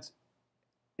expands,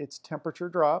 its temperature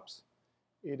drops.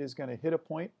 It is going to hit a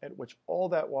point at which all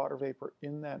that water vapor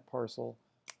in that parcel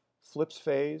flips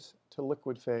phase to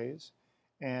liquid phase,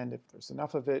 and if there's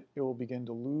enough of it, it will begin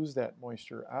to lose that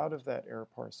moisture out of that air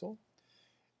parcel.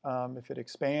 If it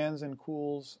expands and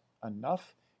cools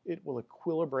enough, it will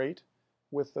equilibrate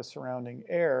with the surrounding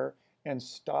air and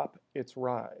stop its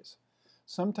rise.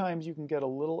 Sometimes you can get a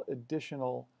little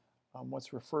additional,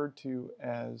 what's referred to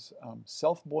as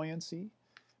self-buoyancy,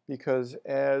 because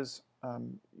as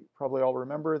you probably all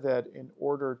remember that in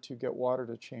order to get water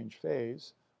to change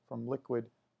phase from liquid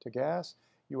to gas,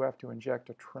 you have to inject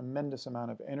a tremendous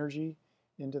amount of energy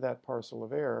into that parcel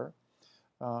of air.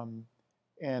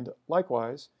 And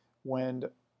likewise, when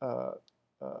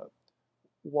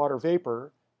water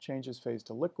vapor changes phase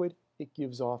to liquid, it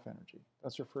gives off energy.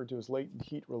 That's referred to as latent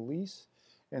heat release.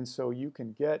 And so you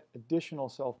can get additional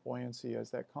self-buoyancy as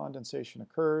that condensation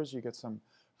occurs. You get some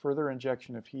further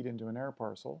injection of heat into an air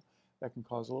parcel that can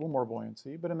cause a little more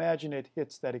buoyancy. But imagine it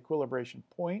hits that equilibration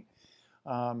point.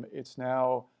 It's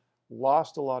now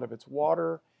lost a lot of its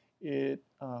water. It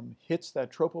hits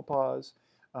that tropopause.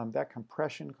 That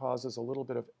compression causes a little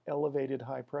bit of elevated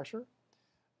high pressure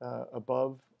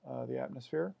above the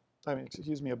atmosphere.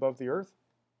 Above the Earth.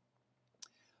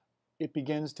 It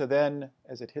begins to then,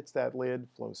 as it hits that lid,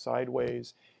 flow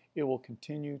sideways. It will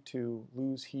continue to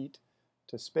lose heat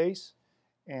to space.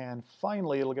 And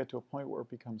finally, it'll get to a point where it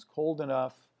becomes cold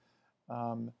enough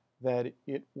that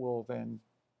it will then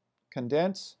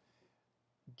condense,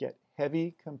 get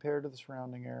heavy compared to the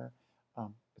surrounding air.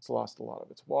 It's lost a lot of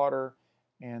its water,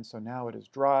 and so now it is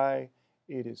dry,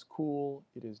 it is cool,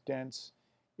 it is dense,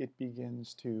 it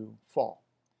begins to fall.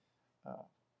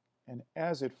 And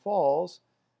as it falls,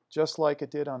 just like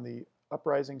it did on the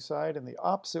uprising side, in the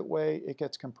opposite way, it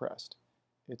gets compressed.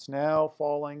 It's now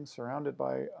falling, surrounded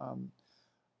by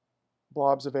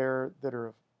blobs of air that are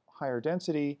of higher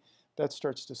density. That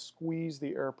starts to squeeze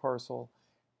the air parcel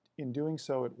in doing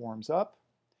so, it warms up.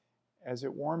 As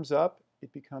it warms up,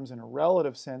 it becomes, in a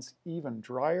relative sense, even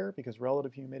drier because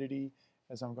relative humidity,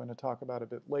 as I'm going to talk about a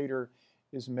bit later,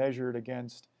 is measured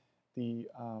against the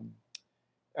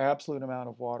absolute amount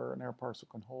of water an air parcel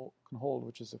can hold,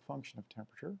 which is a function of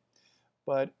temperature.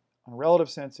 But on a relative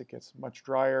sense, it gets much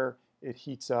drier, it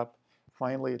heats up,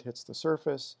 finally it hits the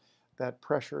surface. That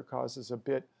pressure causes a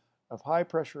bit of high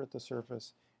pressure at the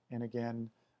surface, and again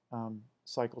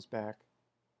cycles back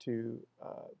to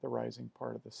the rising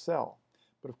part of the cell.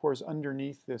 But of course,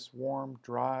 underneath this warm,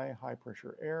 dry, high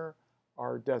pressure air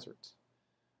are deserts.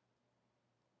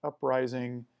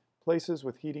 Uprising places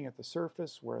with heating at the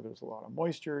surface where there's a lot of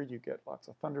moisture, you get lots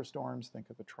of thunderstorms. Think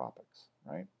of the tropics,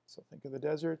 right? So think of the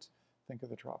deserts, think of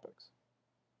the tropics.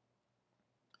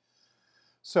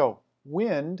 So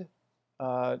wind,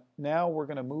 now we're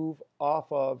going to move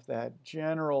off of that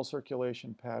general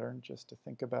circulation pattern just to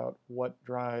think about what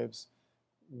drives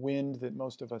wind that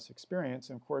most of us experience.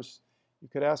 And of course, you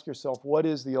could ask yourself, what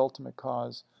is the ultimate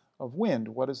cause of wind?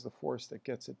 What is the force that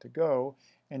gets it to go?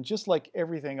 And just like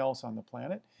everything else on the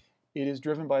planet, it is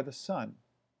driven by the sun.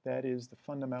 That is the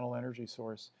fundamental energy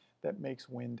source that makes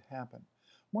wind happen.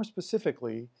 More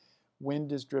specifically,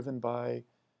 wind is driven by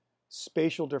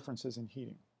spatial differences in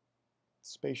heating.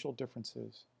 Spatial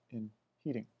differences in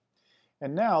heating.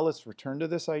 And now let's return to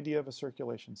this idea of a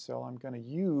circulation cell. I'm going to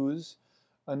use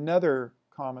another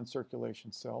common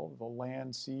circulation cell, the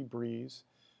land-sea breeze,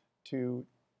 to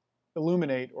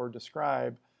illuminate or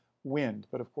describe wind.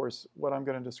 But of course, what I'm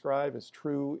going to describe is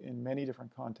true in many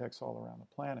different contexts all around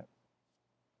the planet.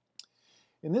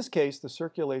 In this case, the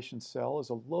circulation cell is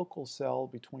a local cell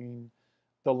between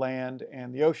the land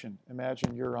and the ocean.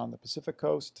 Imagine you're on the Pacific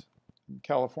coast in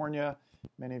California.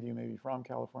 Many of you may be from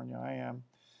California. I am.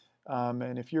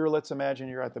 And if you're, let's imagine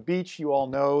you're at the beach, you all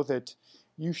know that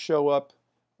you show up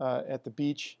at the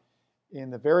beach in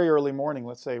the very early morning,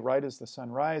 let's say right as the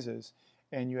sun rises,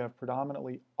 and you have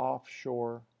predominantly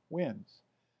offshore winds.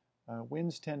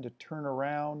 Winds tend to turn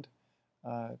around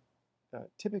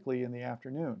typically in the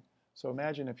afternoon. So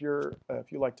imagine if you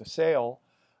like to sail,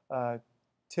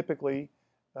 typically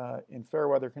in fair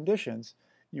weather conditions,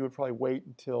 you would probably wait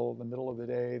until the middle of the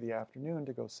day, the afternoon,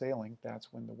 to go sailing.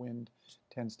 That's when the wind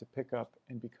tends to pick up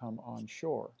and become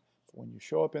onshore. But when you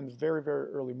show up in the very,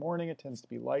 very early morning, it tends to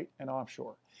be light and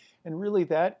offshore. And really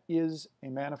that is a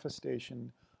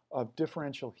manifestation of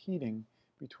differential heating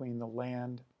between the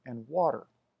land and water.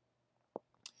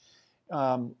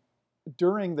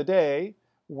 During the day,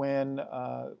 when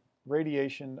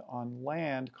radiation on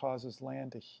land causes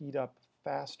land to heat up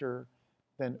faster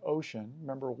than ocean.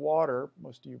 Remember, water,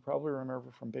 most of you probably remember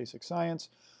from basic science,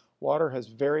 water has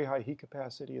very high heat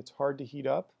capacity. It's hard to heat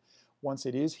up. Once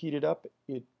it is heated up,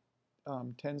 it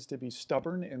tends to be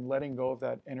stubborn in letting go of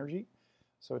that energy.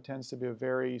 So it tends to be a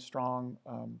very strong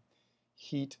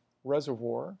heat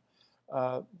reservoir.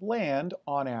 Land,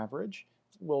 on average,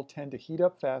 will tend to heat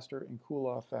up faster and cool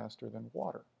off faster than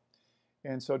water.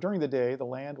 And so during the day, the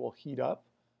land will heat up.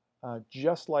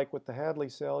 Just like with the Hadley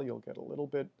cell, you'll get a little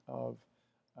bit of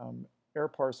air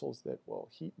parcels that will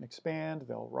heat and expand.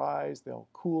 They'll rise. They'll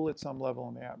cool at some level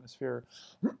in the atmosphere,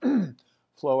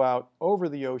 flow out over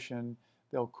the ocean.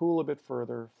 They'll cool a bit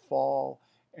further, fall,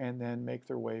 and then make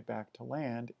their way back to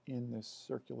land in this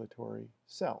circulatory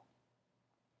cell.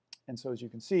 And so as you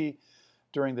can see,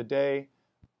 during the day,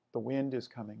 the wind is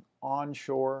coming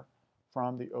onshore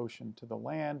from the ocean to the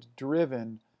land,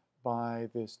 driven by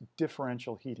this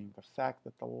differential heating, the fact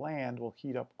that the land will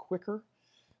heat up quicker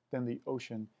than the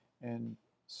ocean and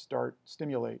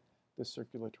stimulate the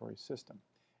circulatory system.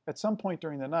 At some point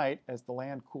during the night, as the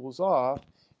land cools off,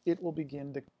 it will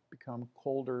begin to become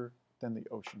colder than the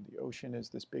ocean. The ocean is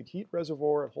this big heat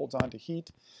reservoir. It holds on to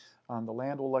heat. The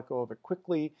land will let go of it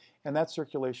quickly, and that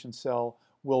circulation cell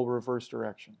will reverse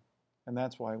direction. And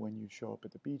that's why when you show up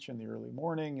at the beach in the early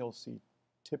morning, you'll see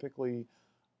typically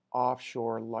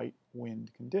offshore light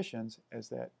wind conditions as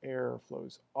that air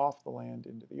flows off the land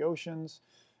into the oceans.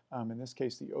 In this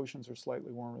case, the oceans are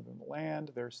slightly warmer than the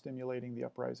land. They're stimulating the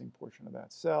uprising portion of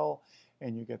that cell,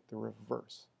 and you get the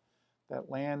reverse. That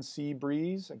land-sea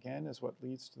breeze, again, is what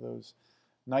leads to those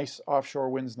nice offshore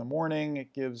winds in the morning.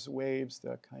 It gives waves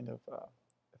the kind of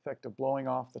effect of blowing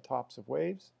off the tops of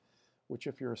waves, which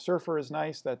if you're a surfer is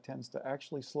nice. That tends to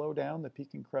actually slow down the peak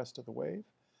and crest of the wave.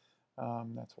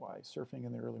 That's why surfing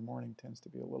in the early morning tends to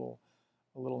be a little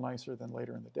nicer than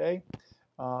later in the day.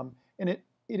 And it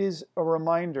is a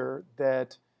reminder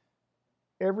that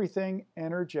everything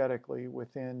energetically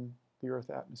within the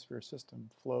Earth atmosphere system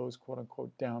flows, quote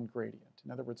unquote, down gradient. In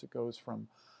other words, it goes from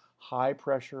high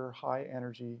pressure, high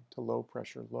energy to low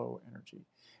pressure, low energy.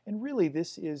 And really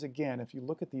this is, again, if you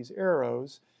look at these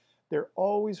arrows, they're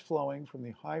always flowing from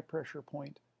the high pressure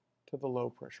point to the low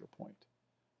pressure point.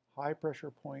 High pressure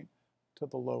point to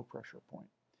the low pressure point.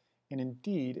 And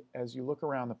indeed, as you look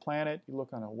around the planet, you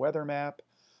look on a weather map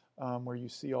where you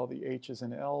see all the H's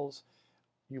and L's,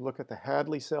 you look at the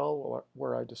Hadley cell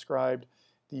where I described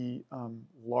the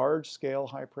large scale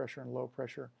high pressure and low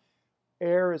pressure,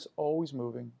 air is always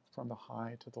moving from the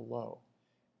high to the low.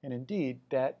 And indeed,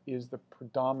 that is the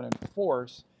predominant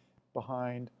force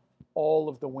behind all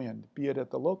of the wind, be it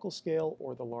at the local scale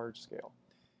or the large scale.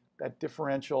 That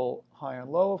differential high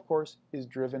and low, of course, is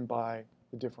driven by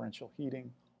the differential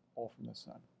heating, all from the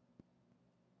sun.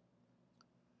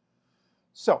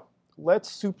 So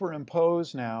let's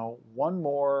superimpose now one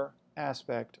more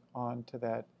aspect onto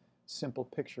that simple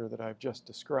picture that I've just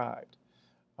described.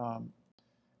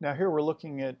 Now here we're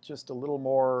looking at just a little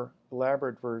more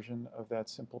elaborate version of that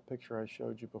simple picture I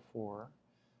showed you before.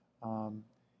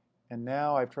 And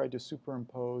now I've tried to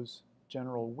superimpose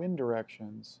general wind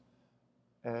directions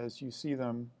as you see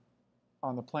them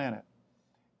on the planet.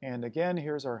 And again,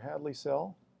 here's our Hadley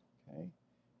cell. Okay.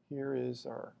 Here is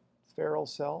our Ferrel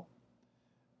cell.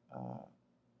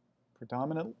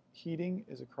 Predominant heating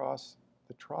is across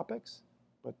the tropics,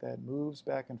 but that moves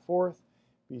back and forth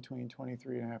between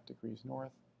 23.5 degrees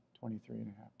north,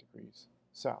 23.5 degrees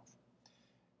south.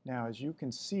 Now, as you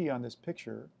can see on this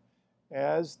picture,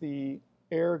 as the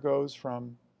air goes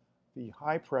from the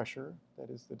high pressure, that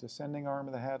is the descending arm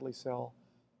of the Hadley cell,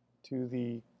 to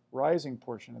the rising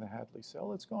portion of the Hadley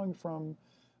cell, it's going from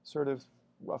sort of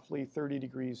roughly 30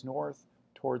 degrees north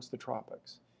towards the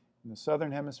tropics. In the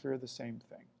southern hemisphere, the same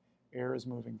thing. Air is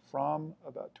moving from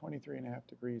about 23.5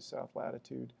 degrees south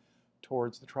latitude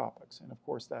towards the tropics. And of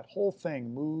course, that whole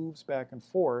thing moves back and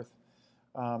forth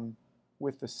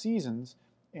with the seasons,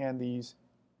 and these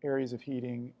areas of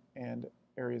heating and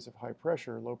areas of high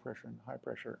pressure, low pressure and high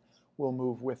pressure, will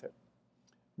move with it.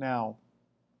 Now,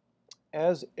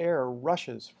 as air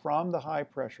rushes from the high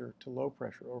pressure to low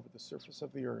pressure over the surface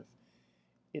of the Earth,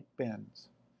 it bends.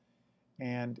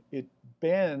 And it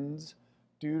bends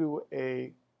due to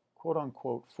a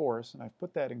quote-unquote force, and I've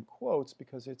put that in quotes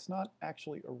because it's not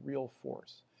actually a real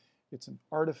force. It's an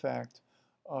artifact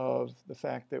of the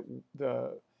fact that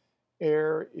the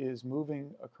air is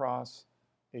moving across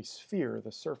a sphere,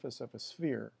 the surface of a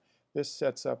sphere. This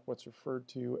sets up what's referred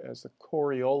to as the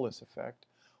Coriolis effect,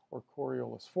 or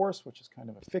Coriolis force, which is kind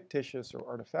of a fictitious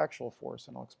or artifactual force,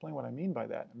 and I'll explain what I mean by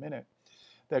that in a minute,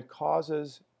 that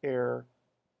causes air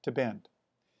to bend.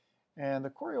 And the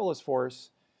Coriolis force,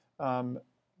 the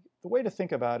way to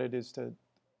think about it is to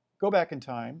go back in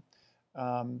time.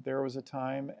 There was a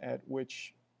time at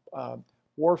which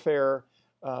warfare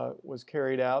was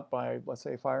carried out by, let's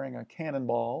say, firing a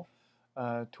cannonball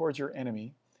towards your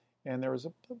enemy. And there was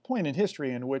a point in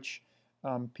history in which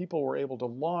people were able to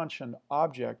launch an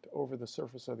object over the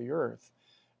surface of the Earth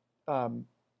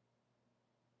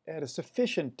at a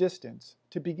sufficient distance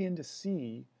to begin to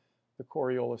see the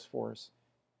Coriolis force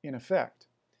in effect.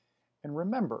 And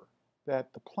remember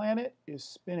that the planet is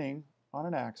spinning on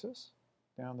an axis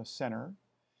down the center.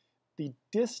 The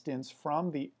distance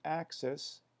from the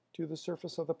axis to the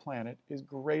surface of the planet is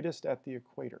greatest at the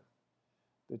equator.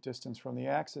 The distance from the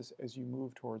axis as you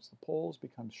move towards the poles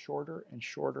becomes shorter and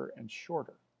shorter and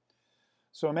shorter.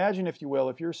 So imagine, if you will,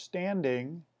 if you're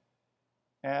standing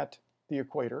at the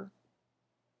equator,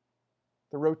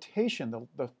 the rotation,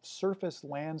 the surface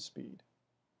land speed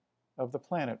of the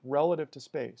planet relative to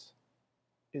space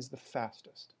is the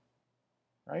fastest,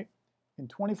 right? In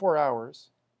 24 hours,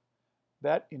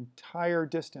 that entire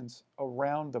distance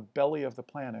around the belly of the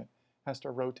planet has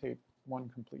to rotate one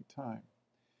complete time.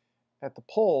 At the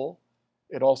pole,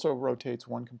 it also rotates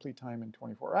one complete time in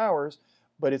 24 hours,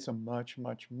 but it's a much,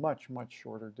 much, much, much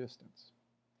shorter distance.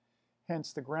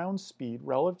 Hence, the ground speed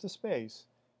relative to space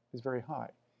is very high.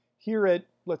 Here at,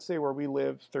 let's say, where we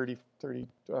live, 33,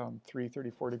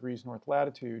 34 degrees north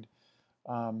latitude,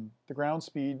 the ground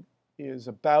speed is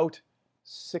about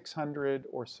 600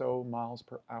 or so miles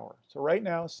per hour. So right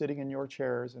now, sitting in your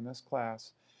chairs in this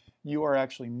class, you are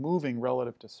actually moving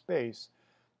relative to space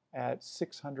at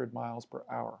 600 miles per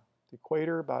hour. The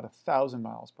equator, about 1,000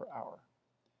 miles per hour.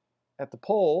 At the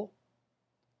pole,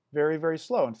 very, very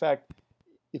slow. In fact,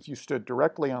 if you stood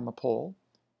directly on the pole,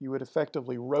 you would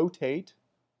effectively rotate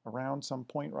around some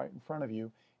point right in front of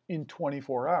you in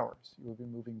 24 hours. You would be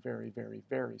moving very, very,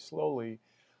 very slowly,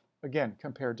 again,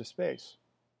 compared to space.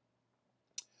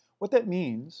 What that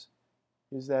means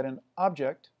is that an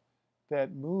object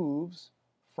that moves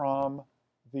from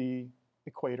the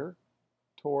equator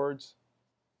towards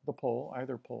the pole,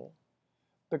 either pole,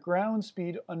 the ground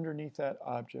speed underneath that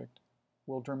object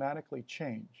will dramatically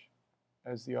change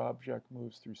as the object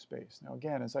moves through space. Now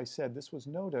again, as I said, this was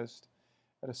noticed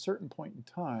at a certain point in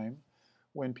time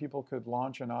when people could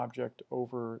launch an object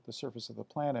over the surface of the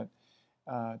planet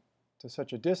to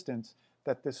such a distance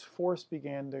that this force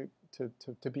began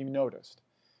to be noticed.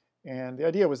 And the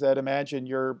idea was that imagine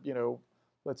you're,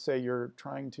 let's say you're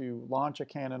trying to launch a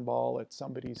cannonball at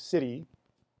somebody's city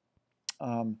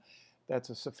that's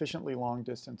a sufficiently long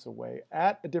distance away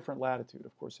at a different latitude.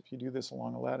 Of course, if you do this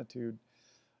along a latitude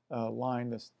line,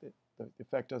 the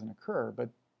effect doesn't occur, but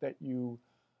that you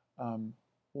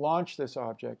launch this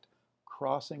object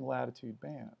crossing latitude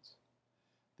bands.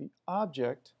 The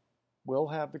object will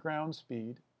have the ground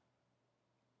speed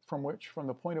from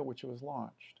the point at which it was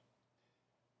launched.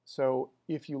 So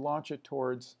if you launch it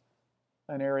towards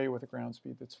an area with a ground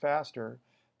speed that's faster,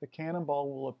 the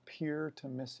cannonball will appear to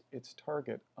miss its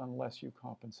target unless you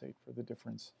compensate for the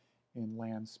difference in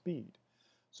land speed.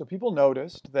 So people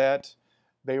noticed that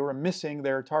they were missing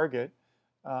their target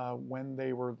when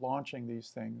they were launching these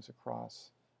things across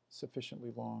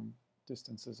sufficiently long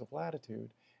distances of latitude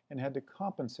and had to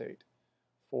compensate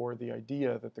for the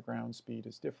idea that the ground speed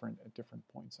is different at different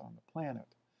points on the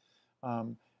planet.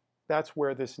 That's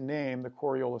where this name, the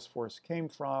Coriolis force, came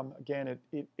from. Again,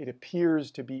 it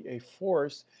appears to be a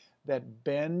force that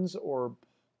bends or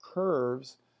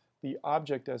curves the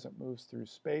object as it moves through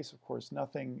space. Of course,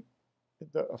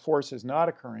 a force is not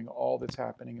occurring. All that's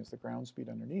happening is the ground speed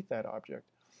underneath that object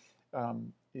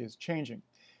is changing.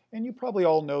 And you probably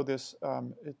all know this.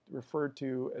 It's referred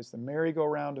to as the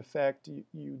merry-go-round effect.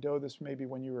 You know this maybe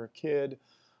when you were a kid.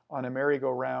 On a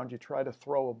merry-go-round, you try to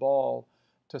throw a ball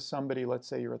to somebody. Let's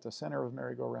say you're at the center of a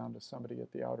merry-go-round, to somebody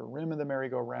at the outer rim of the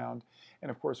merry-go-round.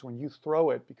 And of course, when you throw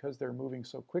it, because they're moving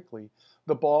so quickly,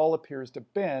 the ball appears to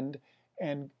bend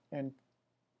and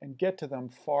get to them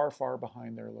far, far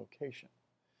behind their location.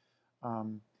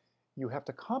 You have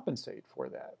to compensate for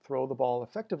that. Throw the ball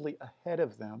effectively ahead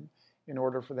of them in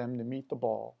order for them to meet the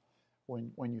ball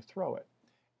when you throw it.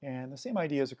 And the same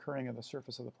idea is occurring on the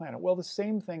surface of the planet. Well, the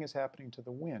same thing is happening to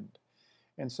the wind.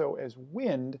 And so as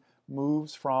wind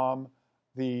moves from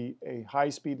a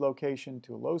high-speed location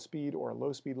to a low speed, or a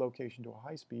low-speed location to a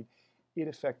high speed, it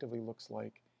effectively looks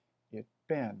like it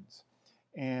bends.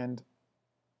 And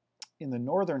in the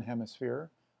northern hemisphere,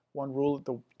 one rule,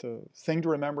 the thing to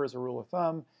remember as a rule of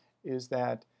thumb, is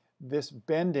that this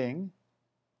bending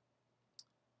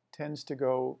tends to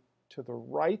go to the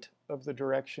right of the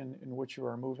direction in which you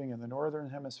are moving in the northern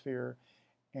hemisphere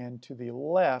and to the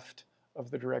left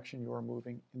of the direction you are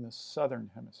moving in the southern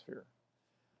hemisphere.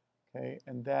 Okay,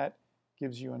 and that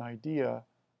gives you an idea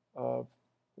of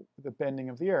the bending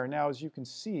of the air. Now, as you can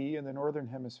see, in the northern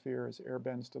hemisphere, as air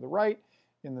bends to the right,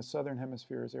 in the southern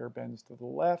hemisphere, as air bends to the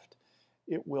left,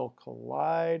 it will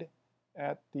collide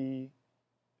at the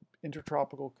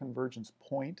intertropical convergence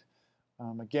point.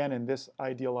 Again, in this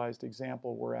idealized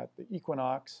example, we're at the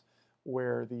equinox,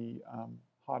 where the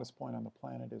hottest point on the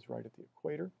planet is right at the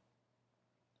equator.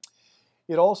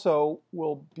 It also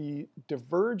will be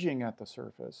diverging at the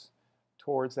surface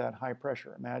towards that high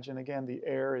pressure. Imagine, again, the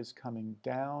air is coming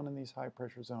down in these high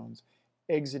pressure zones,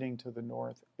 exiting to the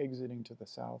north, exiting to the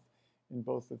south in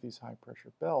both of these high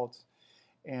pressure belts,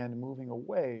 and moving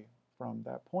away from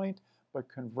that point, but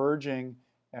converging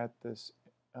at this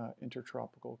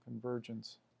intertropical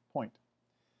convergence point.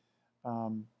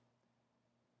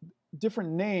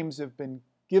 Different names have been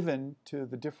given to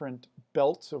the different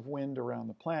belts of wind around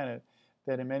the planet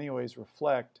that in many ways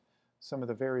reflect some of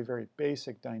the very, very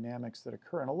basic dynamics that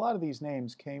occur. And a lot of these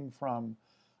names came from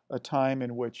a time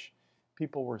in which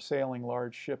people were sailing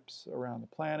large ships around the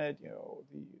planet,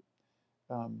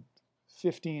 the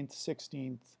 15th,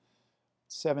 16th,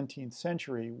 17th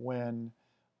century, when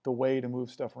the way to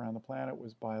move stuff around the planet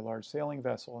was by a large sailing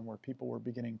vessel, and where people were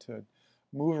beginning to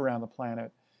move around the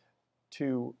planet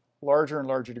to larger and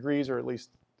larger degrees, or at least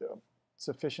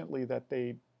sufficiently that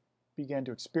they began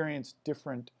to experience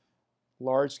different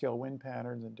large-scale wind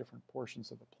patterns in different portions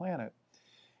of the planet.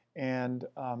 And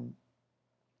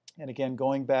again,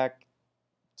 going back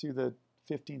to the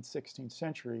 15th, 16th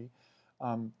century,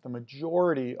 the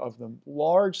majority of the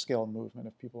large-scale movement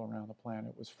of people around the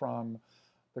planet was from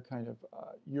the kind of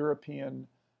European,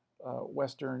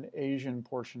 Western Asian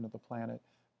portion of the planet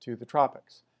to the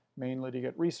tropics, mainly to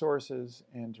get resources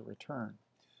and to return.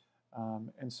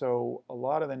 And so a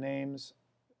lot of the names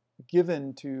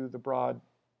given to the broad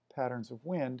patterns of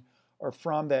wind are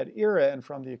from that era and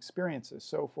from the experiences.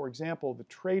 So for example, the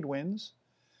trade winds,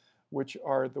 which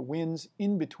are the winds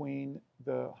in between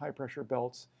the high pressure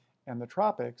belts and the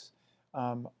tropics,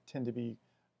 tend to be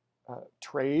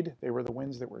trade. They were the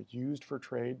winds that were used for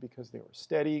trade because they were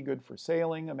steady, good for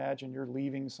sailing. Imagine you're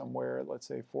leaving somewhere, let's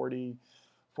say 45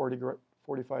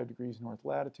 degrees north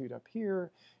latitude up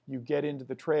here. You get into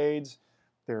the trades.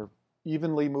 They're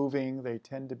evenly moving. They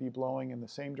tend to be blowing in the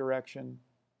same direction.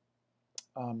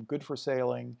 Good for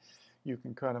sailing. You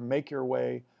can kind of make your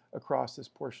way across this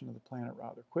portion of the planet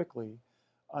rather quickly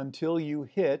until you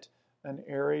hit an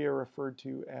area referred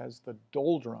to as the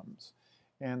doldrums.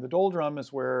 And the doldrums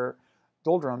is where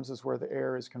the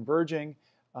air is converging.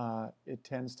 It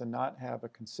tends to not have a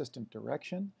consistent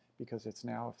direction because it's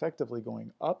now effectively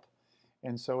going up.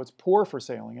 And so it's poor for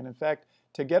sailing. And in fact,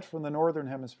 to get from the northern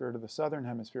hemisphere to the southern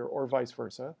hemisphere, or vice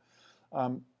versa,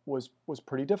 was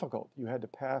pretty difficult. You had to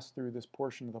pass through this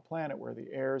portion of the planet where the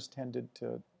airs tended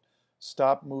to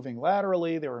stop moving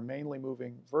laterally. They were mainly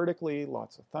moving vertically,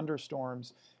 lots of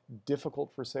thunderstorms,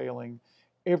 difficult for sailing.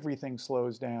 Everything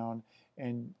slows down.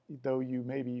 And though you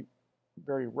maybe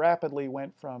very rapidly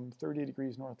went from 30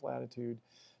 degrees north latitude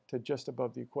to just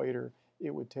above the equator,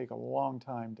 it would take a long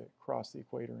time to cross the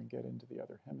equator and get into the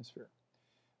other hemisphere.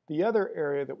 The other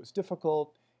area that was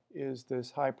difficult is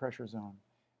this high pressure zone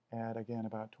at, again,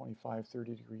 about 25,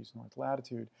 30 degrees north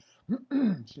latitude,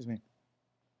 excuse me,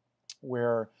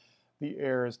 where the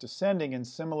air is descending, and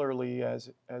similarly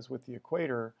as with the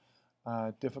equator,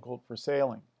 difficult for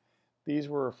sailing. These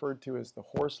were referred to as the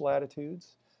horse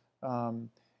latitudes.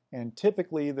 And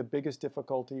typically the biggest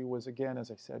difficulty was, again, as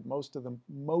I said, most of the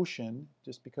motion,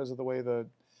 just because of the way the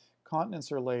continents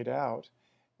are laid out,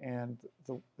 and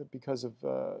because of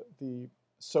the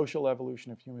social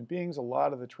evolution of human beings, a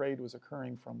lot of the trade was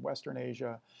occurring from Western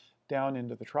Asia down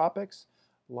into the tropics.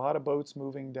 A lot of boats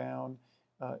moving down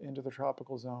into the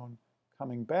tropical zone,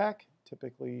 coming back,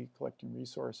 typically collecting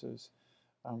resources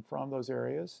from those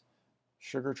areas.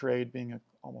 Sugar trade being an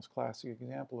almost classic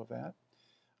example of that.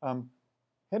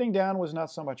 Heading down was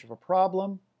not so much of a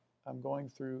problem. I'm going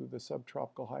through the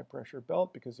subtropical high pressure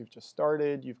belt because you've just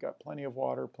started, you've got plenty of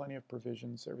water, plenty of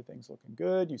provisions, everything's looking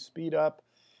good. You speed up,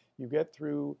 you get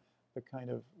through the kind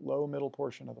of low middle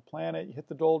portion of the planet, you hit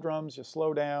the doldrums, you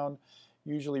slow down,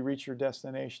 usually reach your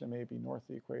destination, maybe north of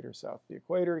the equator, south of the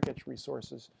equator, get your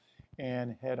resources,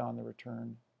 and head on the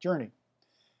return journey.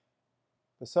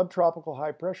 The subtropical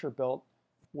high pressure belt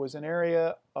was an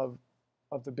area of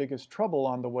the biggest trouble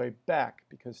on the way back,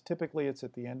 because typically it's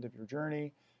at the end of your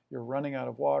journey, you're running out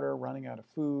of water, running out of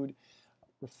food,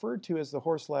 referred to as the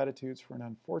horse latitudes for an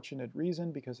unfortunate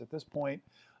reason, because at this point,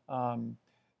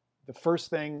 the first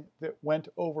thing that went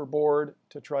overboard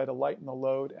to try to lighten the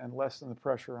load and lessen the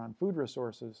pressure on food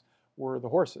resources were the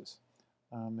horses.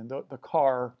 And the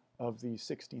car of the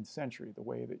 16th century, the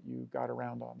way that you got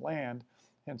around on land,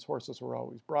 hence horses were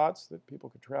always brought so that people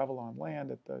could travel on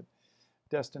land at the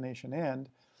destination end.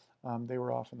 They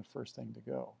were often the first thing to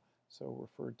go, so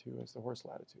referred to as the horse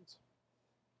latitudes.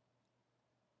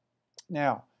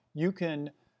 Now, you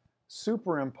can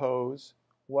superimpose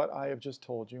what I have just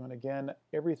told you, and again,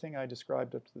 everything I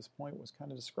described up to this point was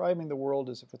kind of describing the world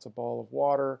as if it's a ball of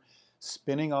water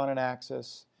spinning on an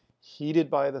axis, heated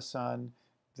by the sun,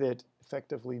 that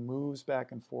effectively moves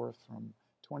back and forth from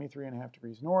 23.5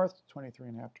 degrees north to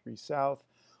 23.5 degrees south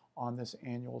on this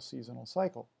annual seasonal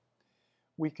cycle.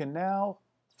 We can now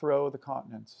throw the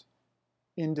continents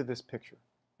into this picture,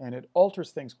 and it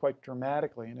alters things quite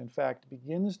dramatically, and in fact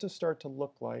begins to start to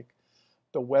look like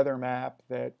the weather map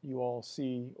that you all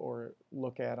see or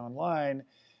look at online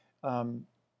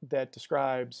that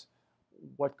describes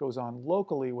what goes on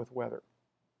locally with weather.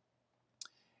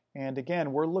 And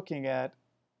again, we're looking at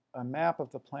a map of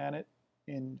the planet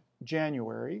in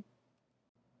January,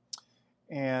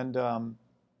 and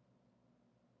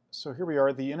so here we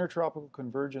are. The intertropical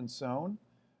convergence zone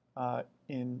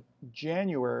in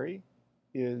January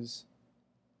is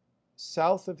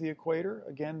south of the equator.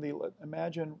 Again,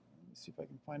 imagine, let me see if I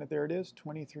can find it. There it is,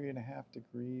 23.5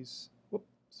 degrees,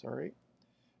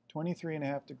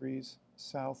 23.5 degrees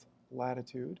south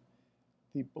latitude.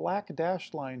 The black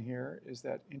dashed line here is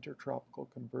that intertropical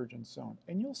convergence zone.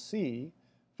 And you'll see,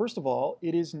 first of all,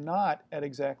 it is not at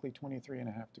exactly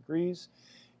 23.5 degrees.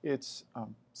 It's,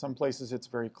 some places it's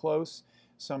very close,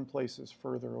 some places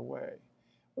further away.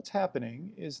 What's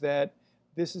happening is that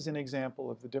this is an example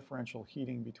of the differential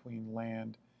heating between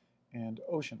land and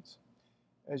oceans.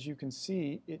 As you can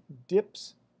see, it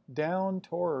dips down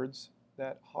towards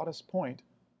that hottest point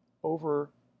over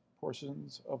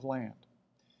portions of land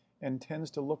and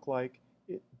tends to look like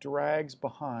it drags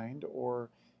behind or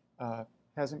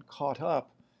hasn't caught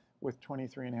up with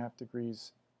 23.5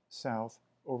 degrees south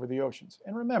over the oceans.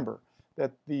 And remember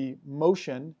that the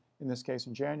motion, in this case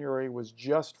in January, was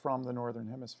just from the northern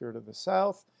hemisphere to the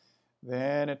south.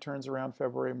 Then it turns around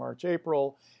February, March,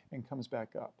 April, and comes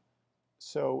back up.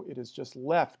 So it has just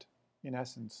left, in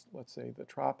essence, let's say, the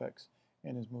tropics,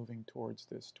 and is moving towards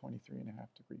this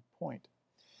 23.5-degree point.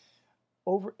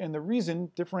 And the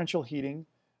reason, differential heating,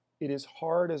 it is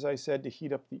hard, as I said, to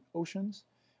heat up the oceans.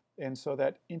 And so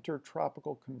that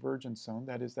intertropical convergence zone,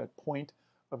 that is that point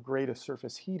of greatest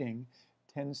surface heating,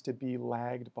 tends to be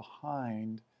lagged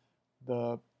behind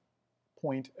the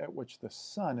point at which the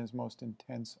sun is most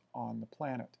intense on the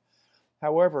planet.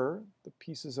 However, the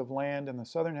pieces of land in the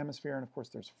southern hemisphere, and of course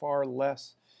there's far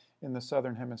less in the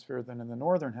southern hemisphere than in the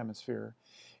northern hemisphere,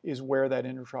 is where that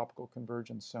intertropical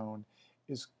convergence zone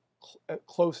is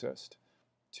closest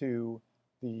to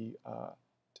the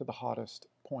hottest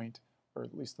point, or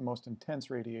at least the most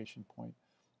intense radiation point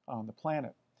on the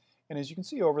planet. And as you can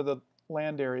see over the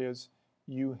land areas,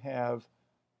 you have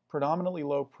predominantly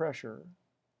low pressure.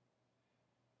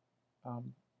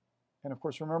 And of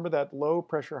course, remember that low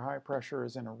pressure, high pressure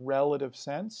is in a relative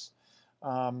sense.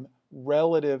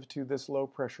 Relative to this low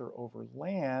pressure over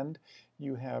land,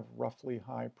 you have roughly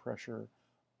high pressure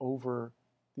over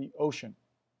the ocean.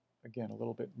 Again, a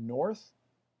little bit north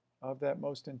of that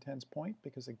most intense point,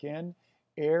 because again,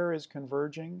 air is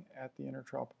converging at the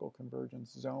intertropical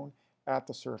convergence zone at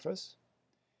the surface.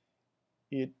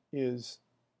 It is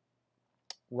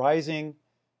rising,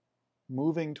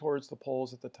 moving towards the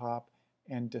poles at the top,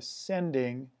 and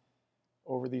descending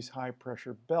over these high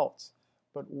pressure belts.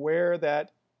 But where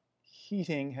that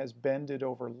heating has bended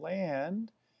over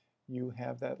land, you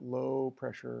have that low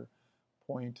pressure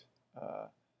point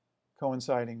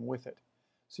coinciding with it.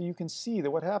 So you can see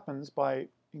that what happens by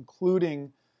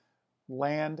including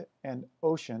land and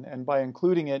ocean, and by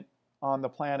including it on the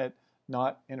planet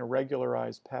not in a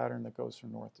regularized pattern that goes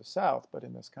from north to south, but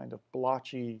in this kind of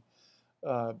blotchy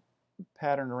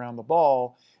pattern around the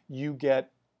ball, you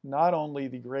get not only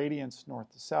the gradients north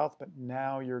to south, but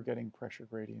now you're getting pressure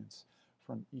gradients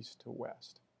from east to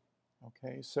west.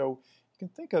 Okay, so you can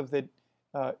think of that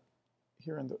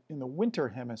here in the winter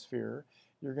hemisphere,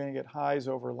 you're going to get highs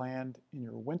over land in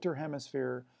your winter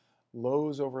hemisphere,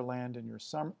 lows over land in your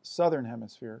southern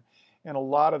hemisphere, and a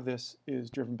lot of this is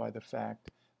driven by the fact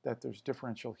that there's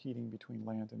differential heating between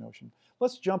land and ocean.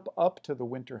 Let's jump up to the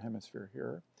winter hemisphere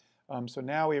here. So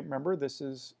now we remember this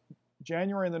is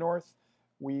January in the north.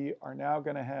 We are now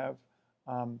going to have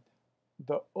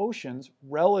the oceans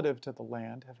relative to the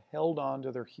land have held on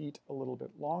to their heat a little bit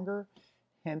longer.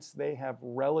 Hence, they have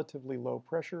relatively low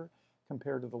pressure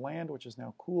compared to the land, which is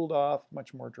now cooled off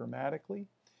much more dramatically.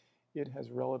 It has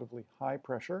relatively high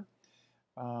pressure.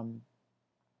 And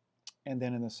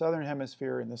then in the southern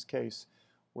hemisphere, in this case,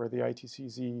 where the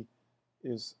ITCZ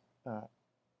is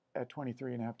at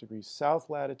 23.5 degrees south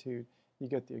latitude, you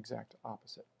get the exact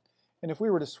opposite. And if we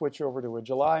were to switch over to a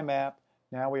July map,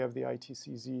 now we have the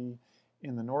ITCZ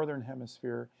in the northern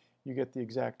hemisphere, you get the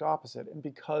exact opposite. And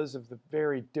because of the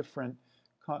very different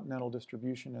continental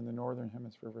distribution in the northern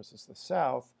hemisphere versus the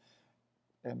south,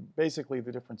 and basically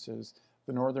the difference is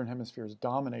the northern hemisphere is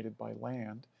dominated by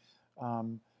land,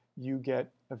 you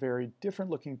get a very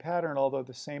different looking pattern, although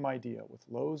the same idea, with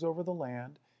lows over the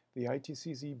land, the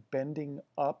ITCZ bending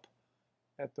up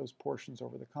at those portions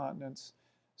over the continents,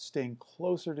 staying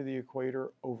closer to the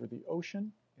equator over the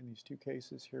ocean. In these two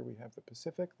cases, here we have the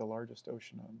Pacific, the largest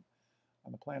ocean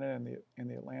on the planet, and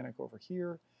the Atlantic over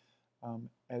here,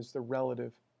 as the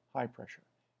relative high pressure.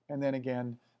 And then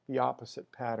again, the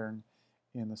opposite pattern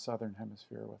in the southern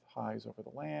hemisphere with highs over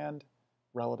the land,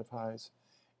 relative highs,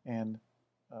 and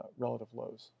relative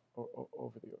lows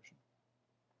over the ocean.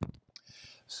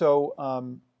 So,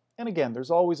 and again, there's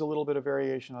always a little bit of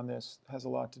variation on this. It has a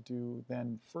lot to do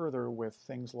then further with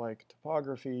things like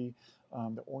topography,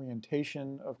 the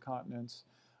orientation of continents,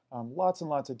 lots and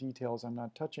lots of details I'm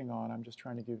not touching on. I'm just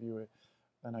trying to give you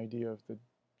an idea of the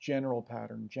general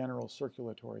pattern, general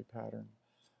circulatory pattern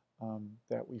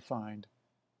that we find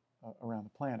around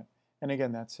the planet. And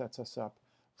again, that sets us up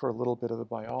for a little bit of the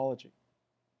biology.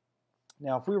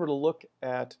 Now, if we were to look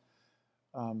at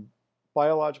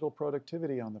biological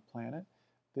productivity on the planet,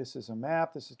 this is a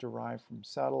map. This is derived from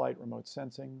satellite remote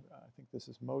sensing. I think this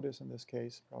is MODIS in this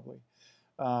case, probably.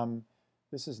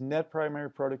 This is net primary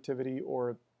productivity,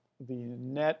 or the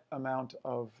net amount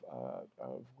of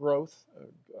growth,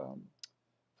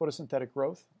 photosynthetic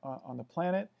growth on the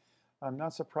planet.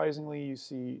 Not surprisingly, you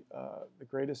see the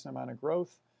greatest amount of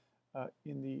growth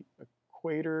in the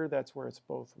equator. That's where it's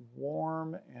both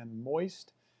warm and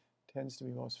moist, tends to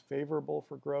be most favorable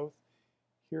for growth.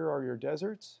 Here are your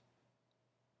deserts,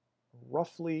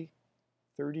 roughly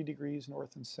 30 degrees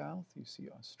north and south. You see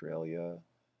Australia,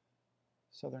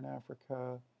 Southern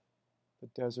Africa, the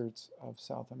deserts of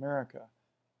South America,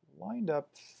 lined up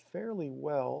fairly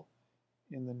well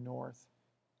in the north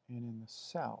and in the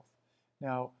south.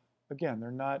 Now, again,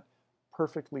 they're not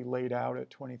perfectly laid out at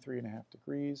 23.5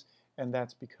 degrees, and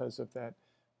that's because of that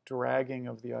dragging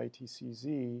of the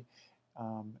ITCZ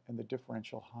and the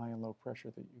differential high and low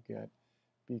pressure that you get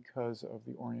because of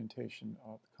the orientation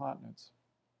of the continents.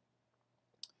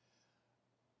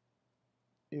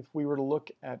 If we were to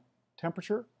look at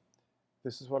temperature,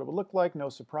 this is what it would look like. No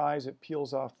surprise, it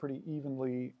peels off pretty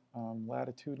evenly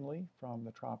latitudinally from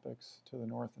the tropics to the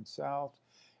north and south.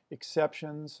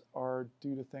 Exceptions are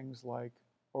due to things like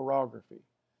orography.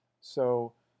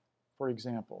 So, for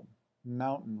example,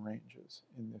 mountain ranges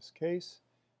in this case,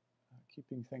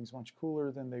 keeping things much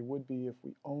cooler than they would be if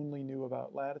we only knew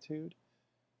about latitude.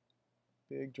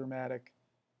 Big dramatic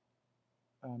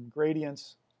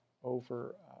gradients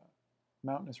over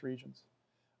mountainous regions.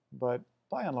 But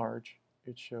by and large,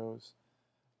 it shows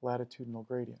latitudinal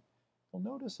gradient. You'll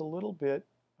notice a little bit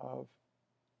of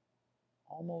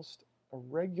almost a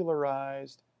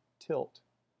regularized tilt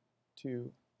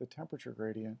to the temperature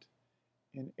gradient.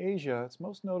 In Asia, it's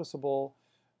most noticeable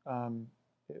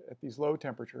at these low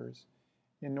temperatures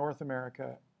in North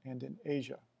America and in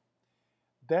Asia.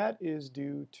 That is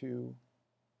due to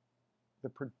the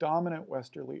predominant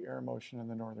westerly air motion in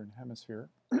the northern hemisphere,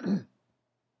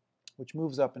 which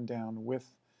moves up and down with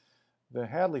the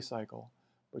Hadley cycle,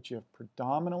 but you have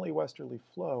predominantly westerly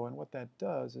flow, and what that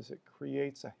does is it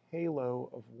creates a halo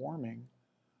of warming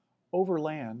over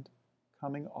land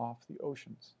coming off the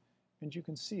oceans. And you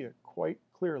can see it quite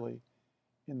clearly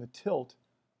in the tilt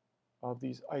of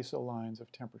these isolines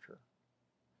of temperature.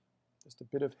 Just a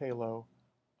bit of halo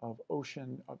of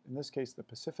ocean, in this case the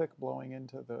Pacific blowing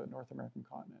into the North American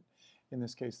continent, in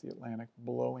this case the Atlantic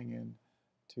blowing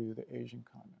into the Asian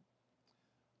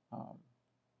continent.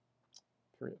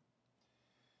 Period.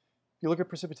 If you look at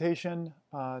precipitation,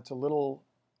 it's a little,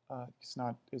 it's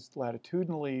not as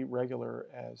latitudinally regular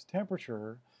as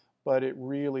temperature, but it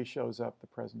really shows up the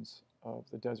presence of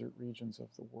the desert regions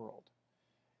of the world.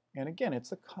 And again,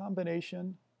 it's the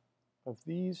combination of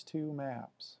these two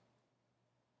maps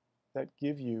that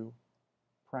give you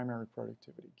primary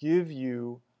productivity, give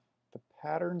you the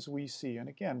patterns we see. And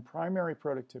again, primary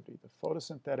productivity, the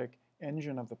photosynthetic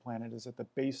engine of the planet, is at the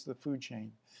base of the food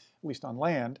chain, at least on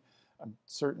land.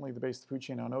 Certainly the base of the food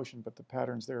chain on ocean, but the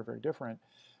patterns there are very different.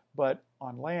 But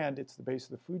on land, it's the base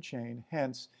of the food chain.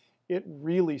 Hence, it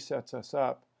really sets us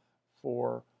up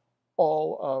for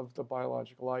all of the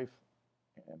biological life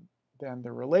and then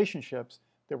the relationships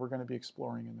that we're going to be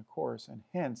exploring in the course. And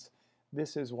hence,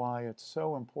 this is why it's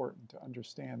so important to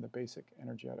understand the basic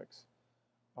energetics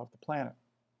of the planet.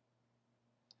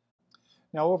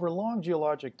 Now, over long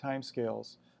geologic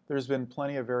timescales, there's been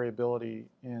plenty of variability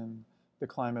in the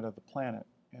climate of the planet.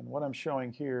 And what I'm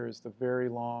showing here is the very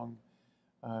long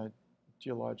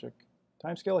geologic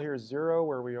timescale. Here is 0,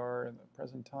 where we are in the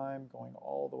present time, going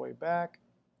all the way back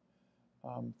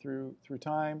through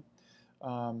time,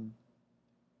 all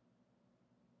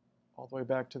the way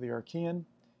back to the Archean.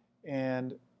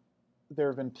 And there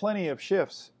have been plenty of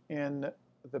shifts in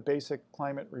the basic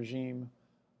climate regime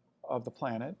of the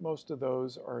planet. Most of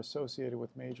those are associated with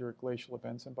major glacial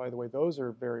events. And by the way, those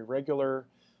are very regular,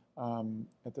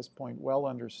 at this point well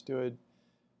understood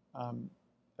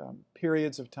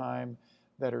periods of time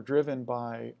that are driven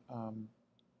by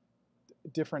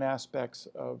different aspects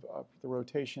of the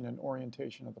rotation and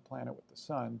orientation of the planet with the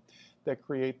sun that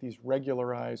create these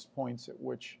regularized points at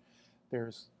which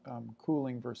there's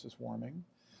cooling versus warming.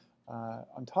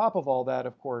 On top of all that,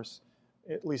 of course,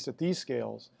 at least at these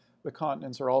scales, the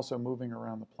continents are also moving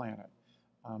around the planet.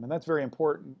 And that's very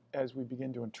important as we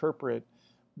begin to interpret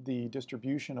the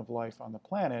distribution of life on the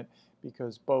planet,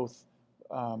 because both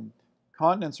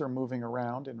continents are moving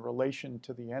around in relation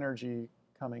to the energy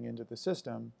coming into the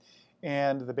system,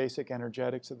 and the basic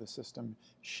energetics of the system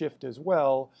shift as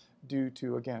well due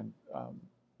to, again,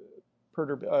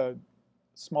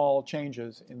 small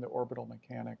changes in the orbital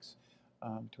mechanics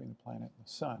between the planet and the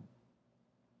sun.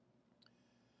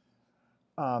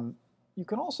 You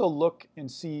can also look and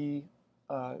see,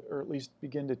 or at least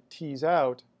begin to tease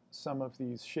out some of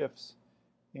these shifts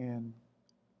in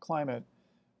climate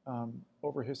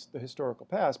over the historical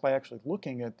past by actually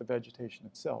looking at the vegetation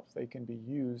itself. They can be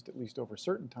used, at least over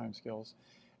certain timescales,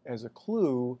 as a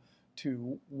clue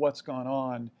to what's gone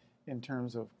on in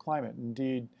terms of climate.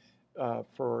 Indeed,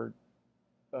 for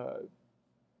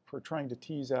trying to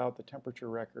tease out the temperature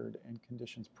record and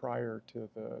conditions prior to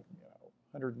the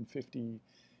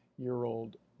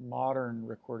 150-year-old modern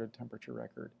recorded temperature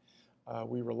record,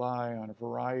 we rely on a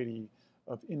variety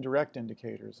of indirect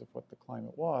indicators of what the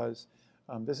climate was,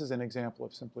 This is an example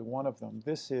of simply one of them.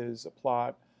 This is a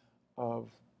plot of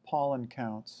pollen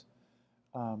counts.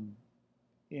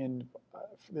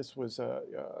 This was a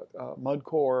mud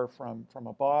core from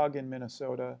a bog in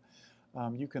Minnesota.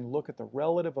 You can look at the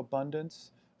relative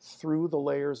abundance through the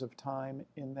layers of time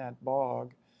in that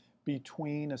bog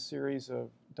between a series of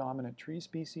dominant tree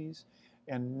species,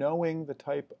 and knowing the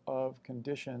type of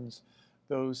conditions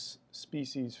those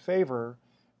species favor,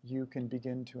 you can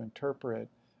begin to interpret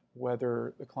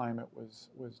whether the climate was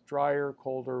drier,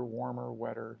 colder, warmer,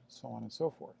 wetter, so on and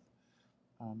so forth.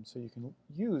 So you can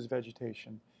use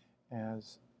vegetation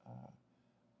as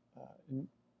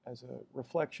a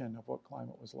reflection of what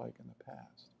climate was like in the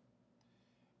past.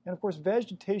 And of course,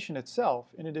 vegetation itself,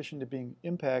 in addition to being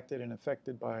impacted and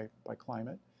affected by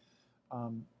climate,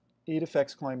 it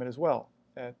affects climate as well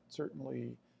at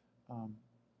certainly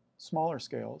smaller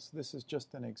scales. This is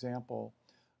just an example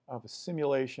of a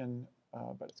simulation,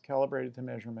 but it's calibrated to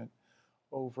measurement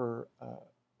over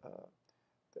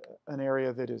an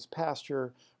area that is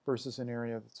pasture versus an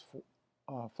area that's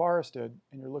forested,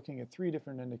 and you're looking at three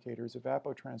different indicators: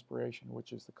 evapotranspiration,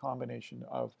 which is the combination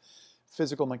of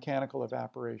physical mechanical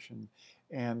evaporation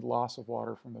and loss of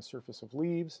water from the surface of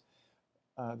leaves.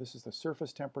 This is the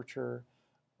surface temperature,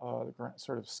 the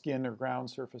sort of skin or ground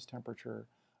surface temperature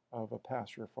of a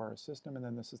pasture or forest system, and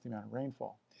then this is the amount of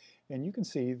rainfall. And you can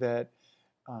see that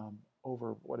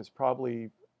over what is probably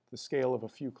the scale of a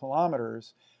few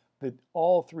kilometers, that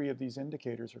all three of these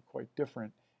indicators are quite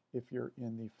different if you're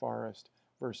in the forest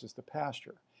versus the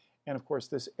pasture. And of course,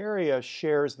 this area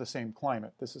shares the same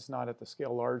climate. This is not at the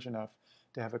scale large enough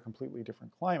to have a completely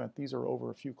different climate. These are over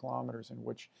a few kilometers in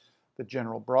which the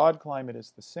general broad climate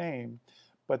is the same,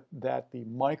 but that the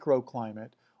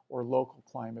microclimate or local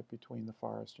climate between the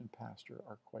forest and pasture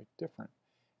are quite different.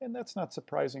 And that's not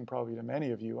surprising probably to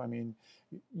many of you. I mean,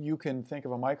 you can think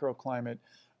of a microclimate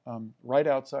right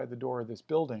outside the door of this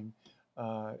building.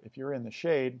 If you're in the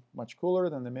shade, much cooler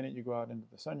than the minute you go out into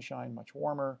the sunshine, much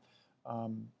warmer.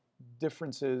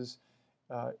 Differences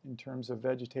in terms of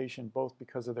vegetation, both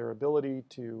because of their ability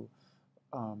to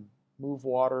move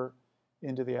water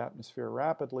into the atmosphere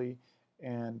rapidly,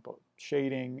 and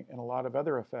shading and a lot of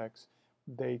other effects,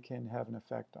 they can have an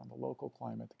effect on the local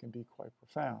climate that can be quite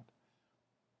profound.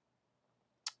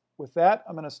 With that,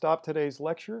 I'm going to stop today's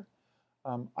lecture.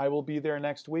 I will be there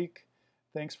next week.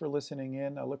 Thanks for listening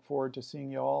in. I look forward to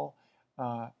seeing you all.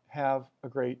 Have a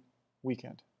great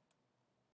weekend.